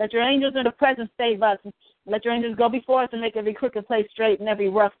 Let your angels in the presence save us. Let your angels go before us and make every crooked place straight and every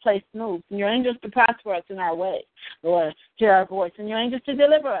rough place smooth. Send your angels to prosper us in our way. Lord, hear our voice. Send your angels to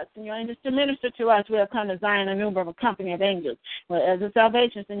deliver us. Send your angels to minister to us. We have come to Zion, a number of a company of angels. As a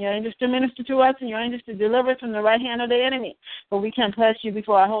salvation, send your angels to minister to us and your angels to deliver us from the right hand of the enemy. For we can bless you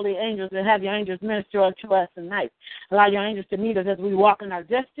before our holy angels and have your angels minister to us tonight. Allow your angels to meet us as we walk in our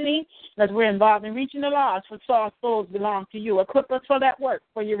destiny, as we're involved in reaching the lost, for our souls belong to you. Equip us for that work,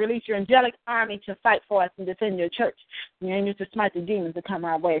 for you release your angelic army to fight for us and defend your church. And your angels to smite the demons that come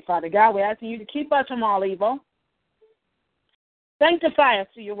our way. Father God, we're asking you to keep us from all evil. Sanctify us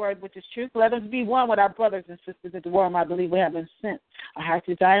through your word, which is truth. Let us be one with our brothers and sisters at the world. I believe we have been sent. Our hearts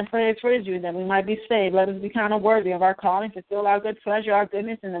desire and praise for you that we might be saved. Let us be counted worthy of our calling, fulfill our good pleasure, our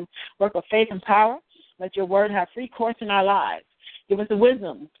goodness, and the work of faith and power. Let your word have free course in our lives. Give us the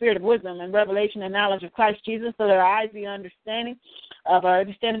wisdom, spirit of wisdom and revelation and knowledge of Christ Jesus, so that our eyes be understanding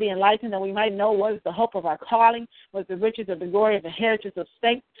be enlightened, that we might know what is the hope of our calling, what is the riches of the glory of the heritage of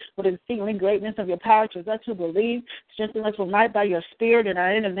saints, what is the exceeding greatness of your power to us who believe. Strengthen us with might by your spirit in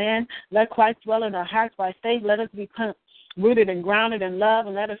our inner man. Let Christ dwell in our hearts by faith. Let us be rooted and grounded in love,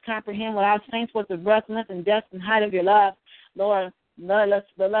 and let us comprehend with our saints what the breadth and depth and height of your love. Lord, let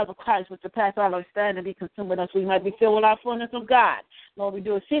the love of Christ, which surpasses all understanding, be consumed with us. We might be filled with our fullness of God. Lord, we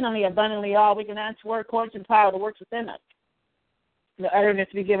do exceedingly abundantly all we can answer, word, courage, and power that works within us. The utterance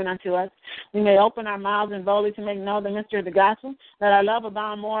be given unto us. We may open our mouths and boldly to make known the mystery of the gospel. Let our love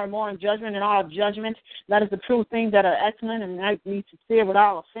abound more and more in judgment and all judgment. Let us approve things that are excellent and might be sincere with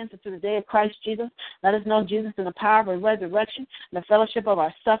all offense unto the day of Christ Jesus. Let us know Jesus in the power of his resurrection, the fellowship of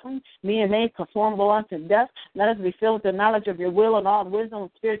our suffering, being made conformable unto death. Let us be filled with the knowledge of your will and all wisdom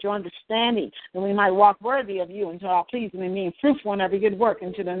and spiritual understanding, that we might walk worthy of you unto all pleasing and being fruitful in every good work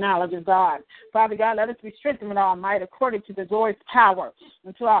into the knowledge of God. Father God, let us be strengthened with all might according to the glorious power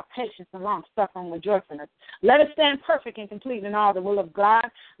into our patience and long-suffering with joyfulness. Let us stand perfect and complete in all the will of God.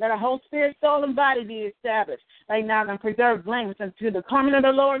 Let our whole spirit, soul, and body be established right now and preserve blameless unto the coming of the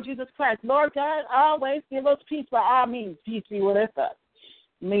Lord Jesus Christ. Lord God, always give us peace by all means. Peace be with us.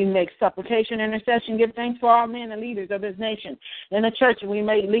 We make supplication, intercession, give thanks for all men and leaders of this nation. In the church, we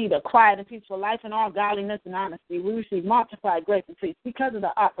may lead a quiet and peaceful life in all godliness and honesty. We receive multiplied grace and peace because of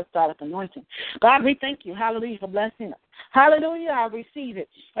the apostolic anointing. God, we thank you. Hallelujah for blessing us. Hallelujah, I receive it.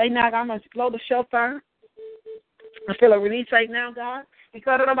 Right now, I'm going to blow the shofar. I feel a release right now, God.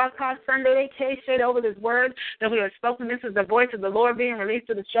 Because of about Sunday, they came straight over this word that we have spoken. This is the voice of the Lord being released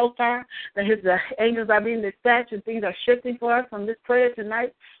to the shofar, that his angels are being dispatched and things are shifting for us from this prayer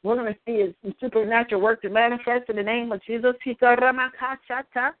tonight. We're going to see his supernatural work to manifest in the name of Jesus.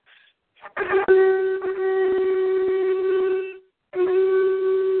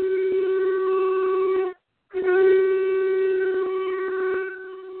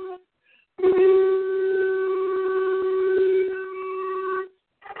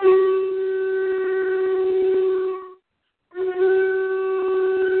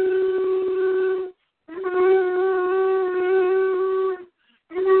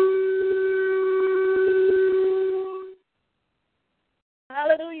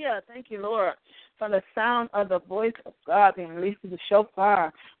 Thank you, Lord, for the sound of the voice of God being released to the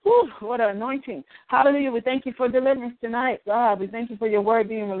shofar. Whew, what an anointing. Hallelujah. We thank you for deliverance tonight, God. We thank you for your word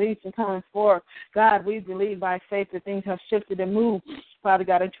being released and coming forth. God, we believe by faith that things have shifted and moved, Father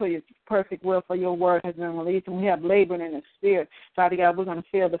God, into your perfect will, for your word has been released, and we have labored in the spirit. Father God, we're going to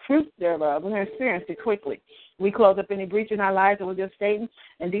feel the fruit thereof. We're going to experience it quickly. We close up any breach in our lives that we're just Satan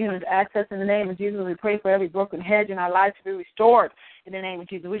and demons access in the name of Jesus. We pray for every broken hedge in our lives to be restored in the name of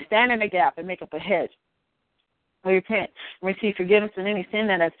Jesus. We stand in the gap and make up a hedge. We repent and receive forgiveness in any sin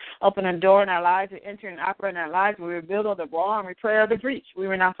that has opened a door in our lives to enter and operate in our lives. We rebuild all the wall and repair the breach. We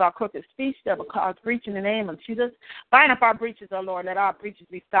renounce all crooked speech that will cause breach in the name of Jesus. Bind up our breaches, O Lord. Let our breaches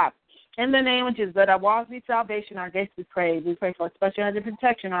be stopped. In the name of Jesus, let our walls be salvation, our gates be praised. We pray for a special hedge of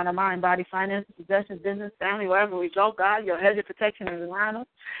protection on our mind, body, finances, possessions, business, family, wherever we go. God, your hedge of protection is around us,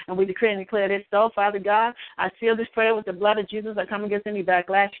 and we decree and declare this so. Father God, I seal this prayer with the blood of Jesus. I come against any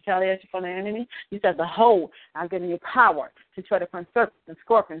backlash, retaliation from the enemy. You said, behold, I'm giving you power to tread upon serpents and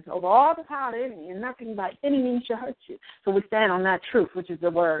scorpions over all the power of the enemy, and nothing by any means shall hurt you. So we stand on that truth, which is the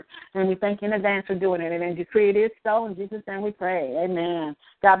word, and we thank you in advance for doing it, and then decree it is so. In Jesus' name we pray. Amen.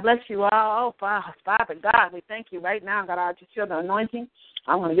 God bless you all. Oh, Father God, we thank you right now. God, I just feel the anointing.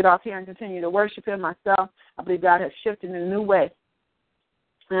 I'm going to get off here and continue to worship him myself. I believe God has shifted in a new way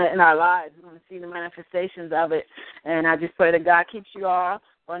in our lives. We're going to see the manifestations of it, and I just pray that God keeps you all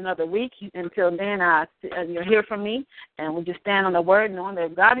for another week. Until then, you'll hear from me, and we just stand on the word, knowing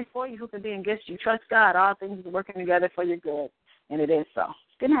that God before you, who can be against you. Trust God. All things are working together for your good, and it is so.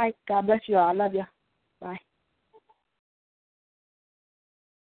 Good night. God bless you all. I love you. Bye.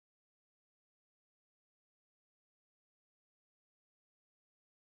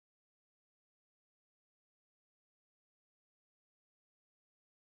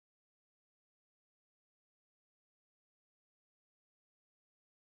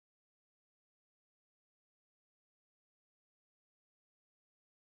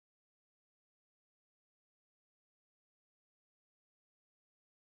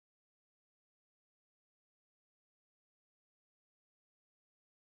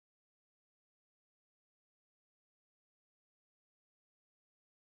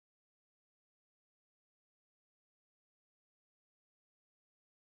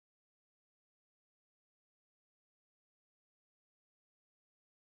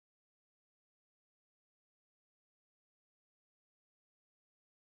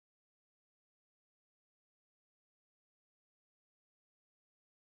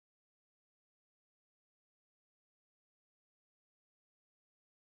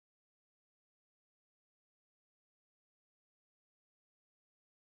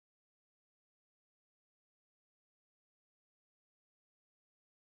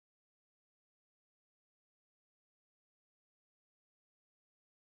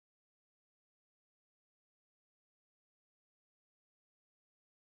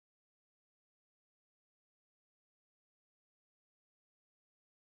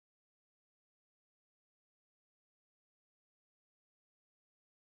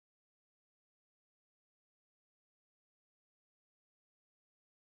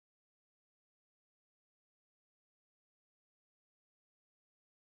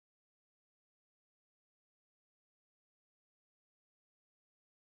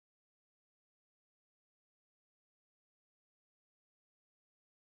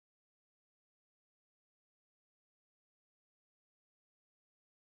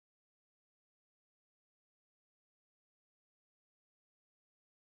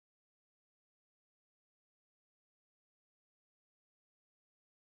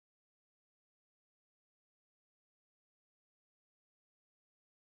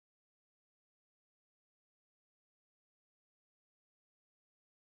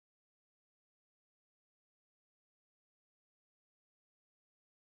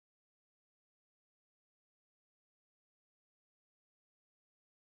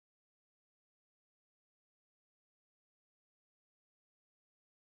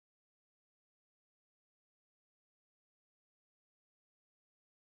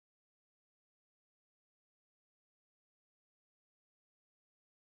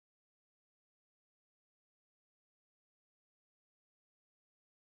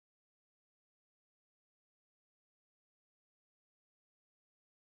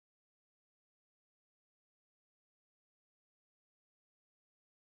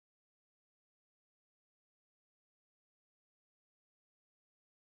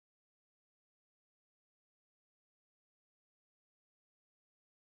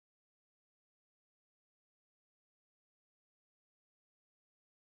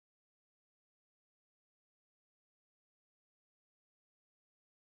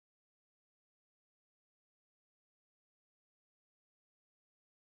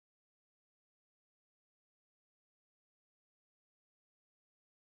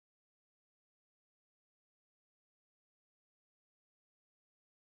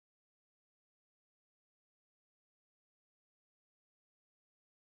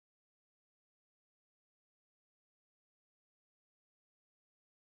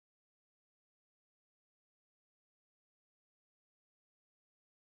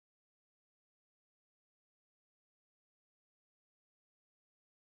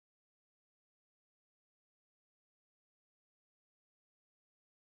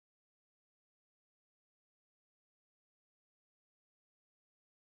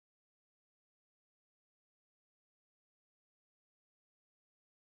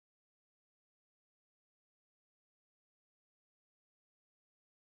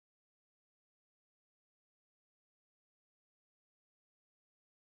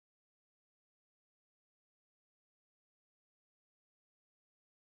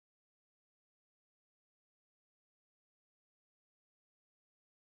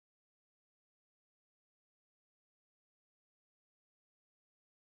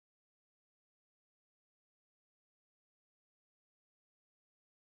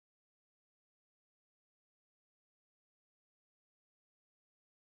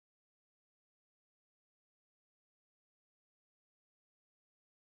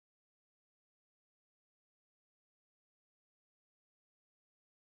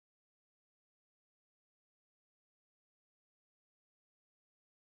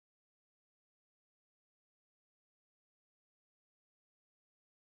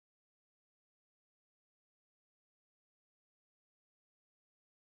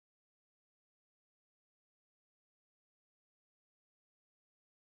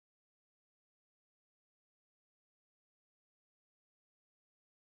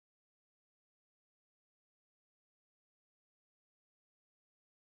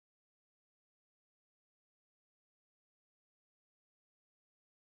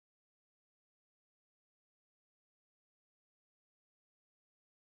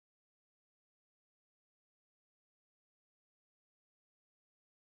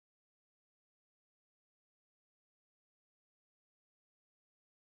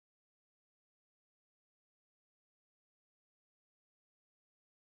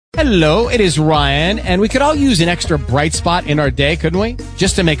 Hello, it is Ryan, and we could all use an extra bright spot in our day, couldn't we?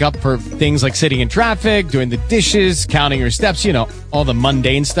 Just to make up for things like sitting in traffic, doing the dishes, counting your steps, you know, all the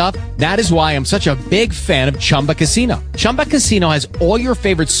mundane stuff. That is why I'm such a big fan of Chumba Casino. Chumba Casino has all your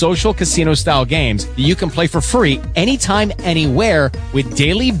favorite social casino-style games that you can play for free anytime, anywhere with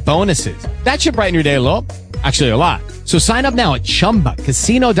daily bonuses. That should brighten your day a little. Actually, a lot. So sign up now at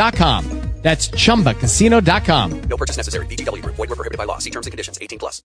ChumbaCasino.com. That's ChumbaCasino.com. No purchase necessary. VGW Group. Void where prohibited by law. See terms and conditions. 18+.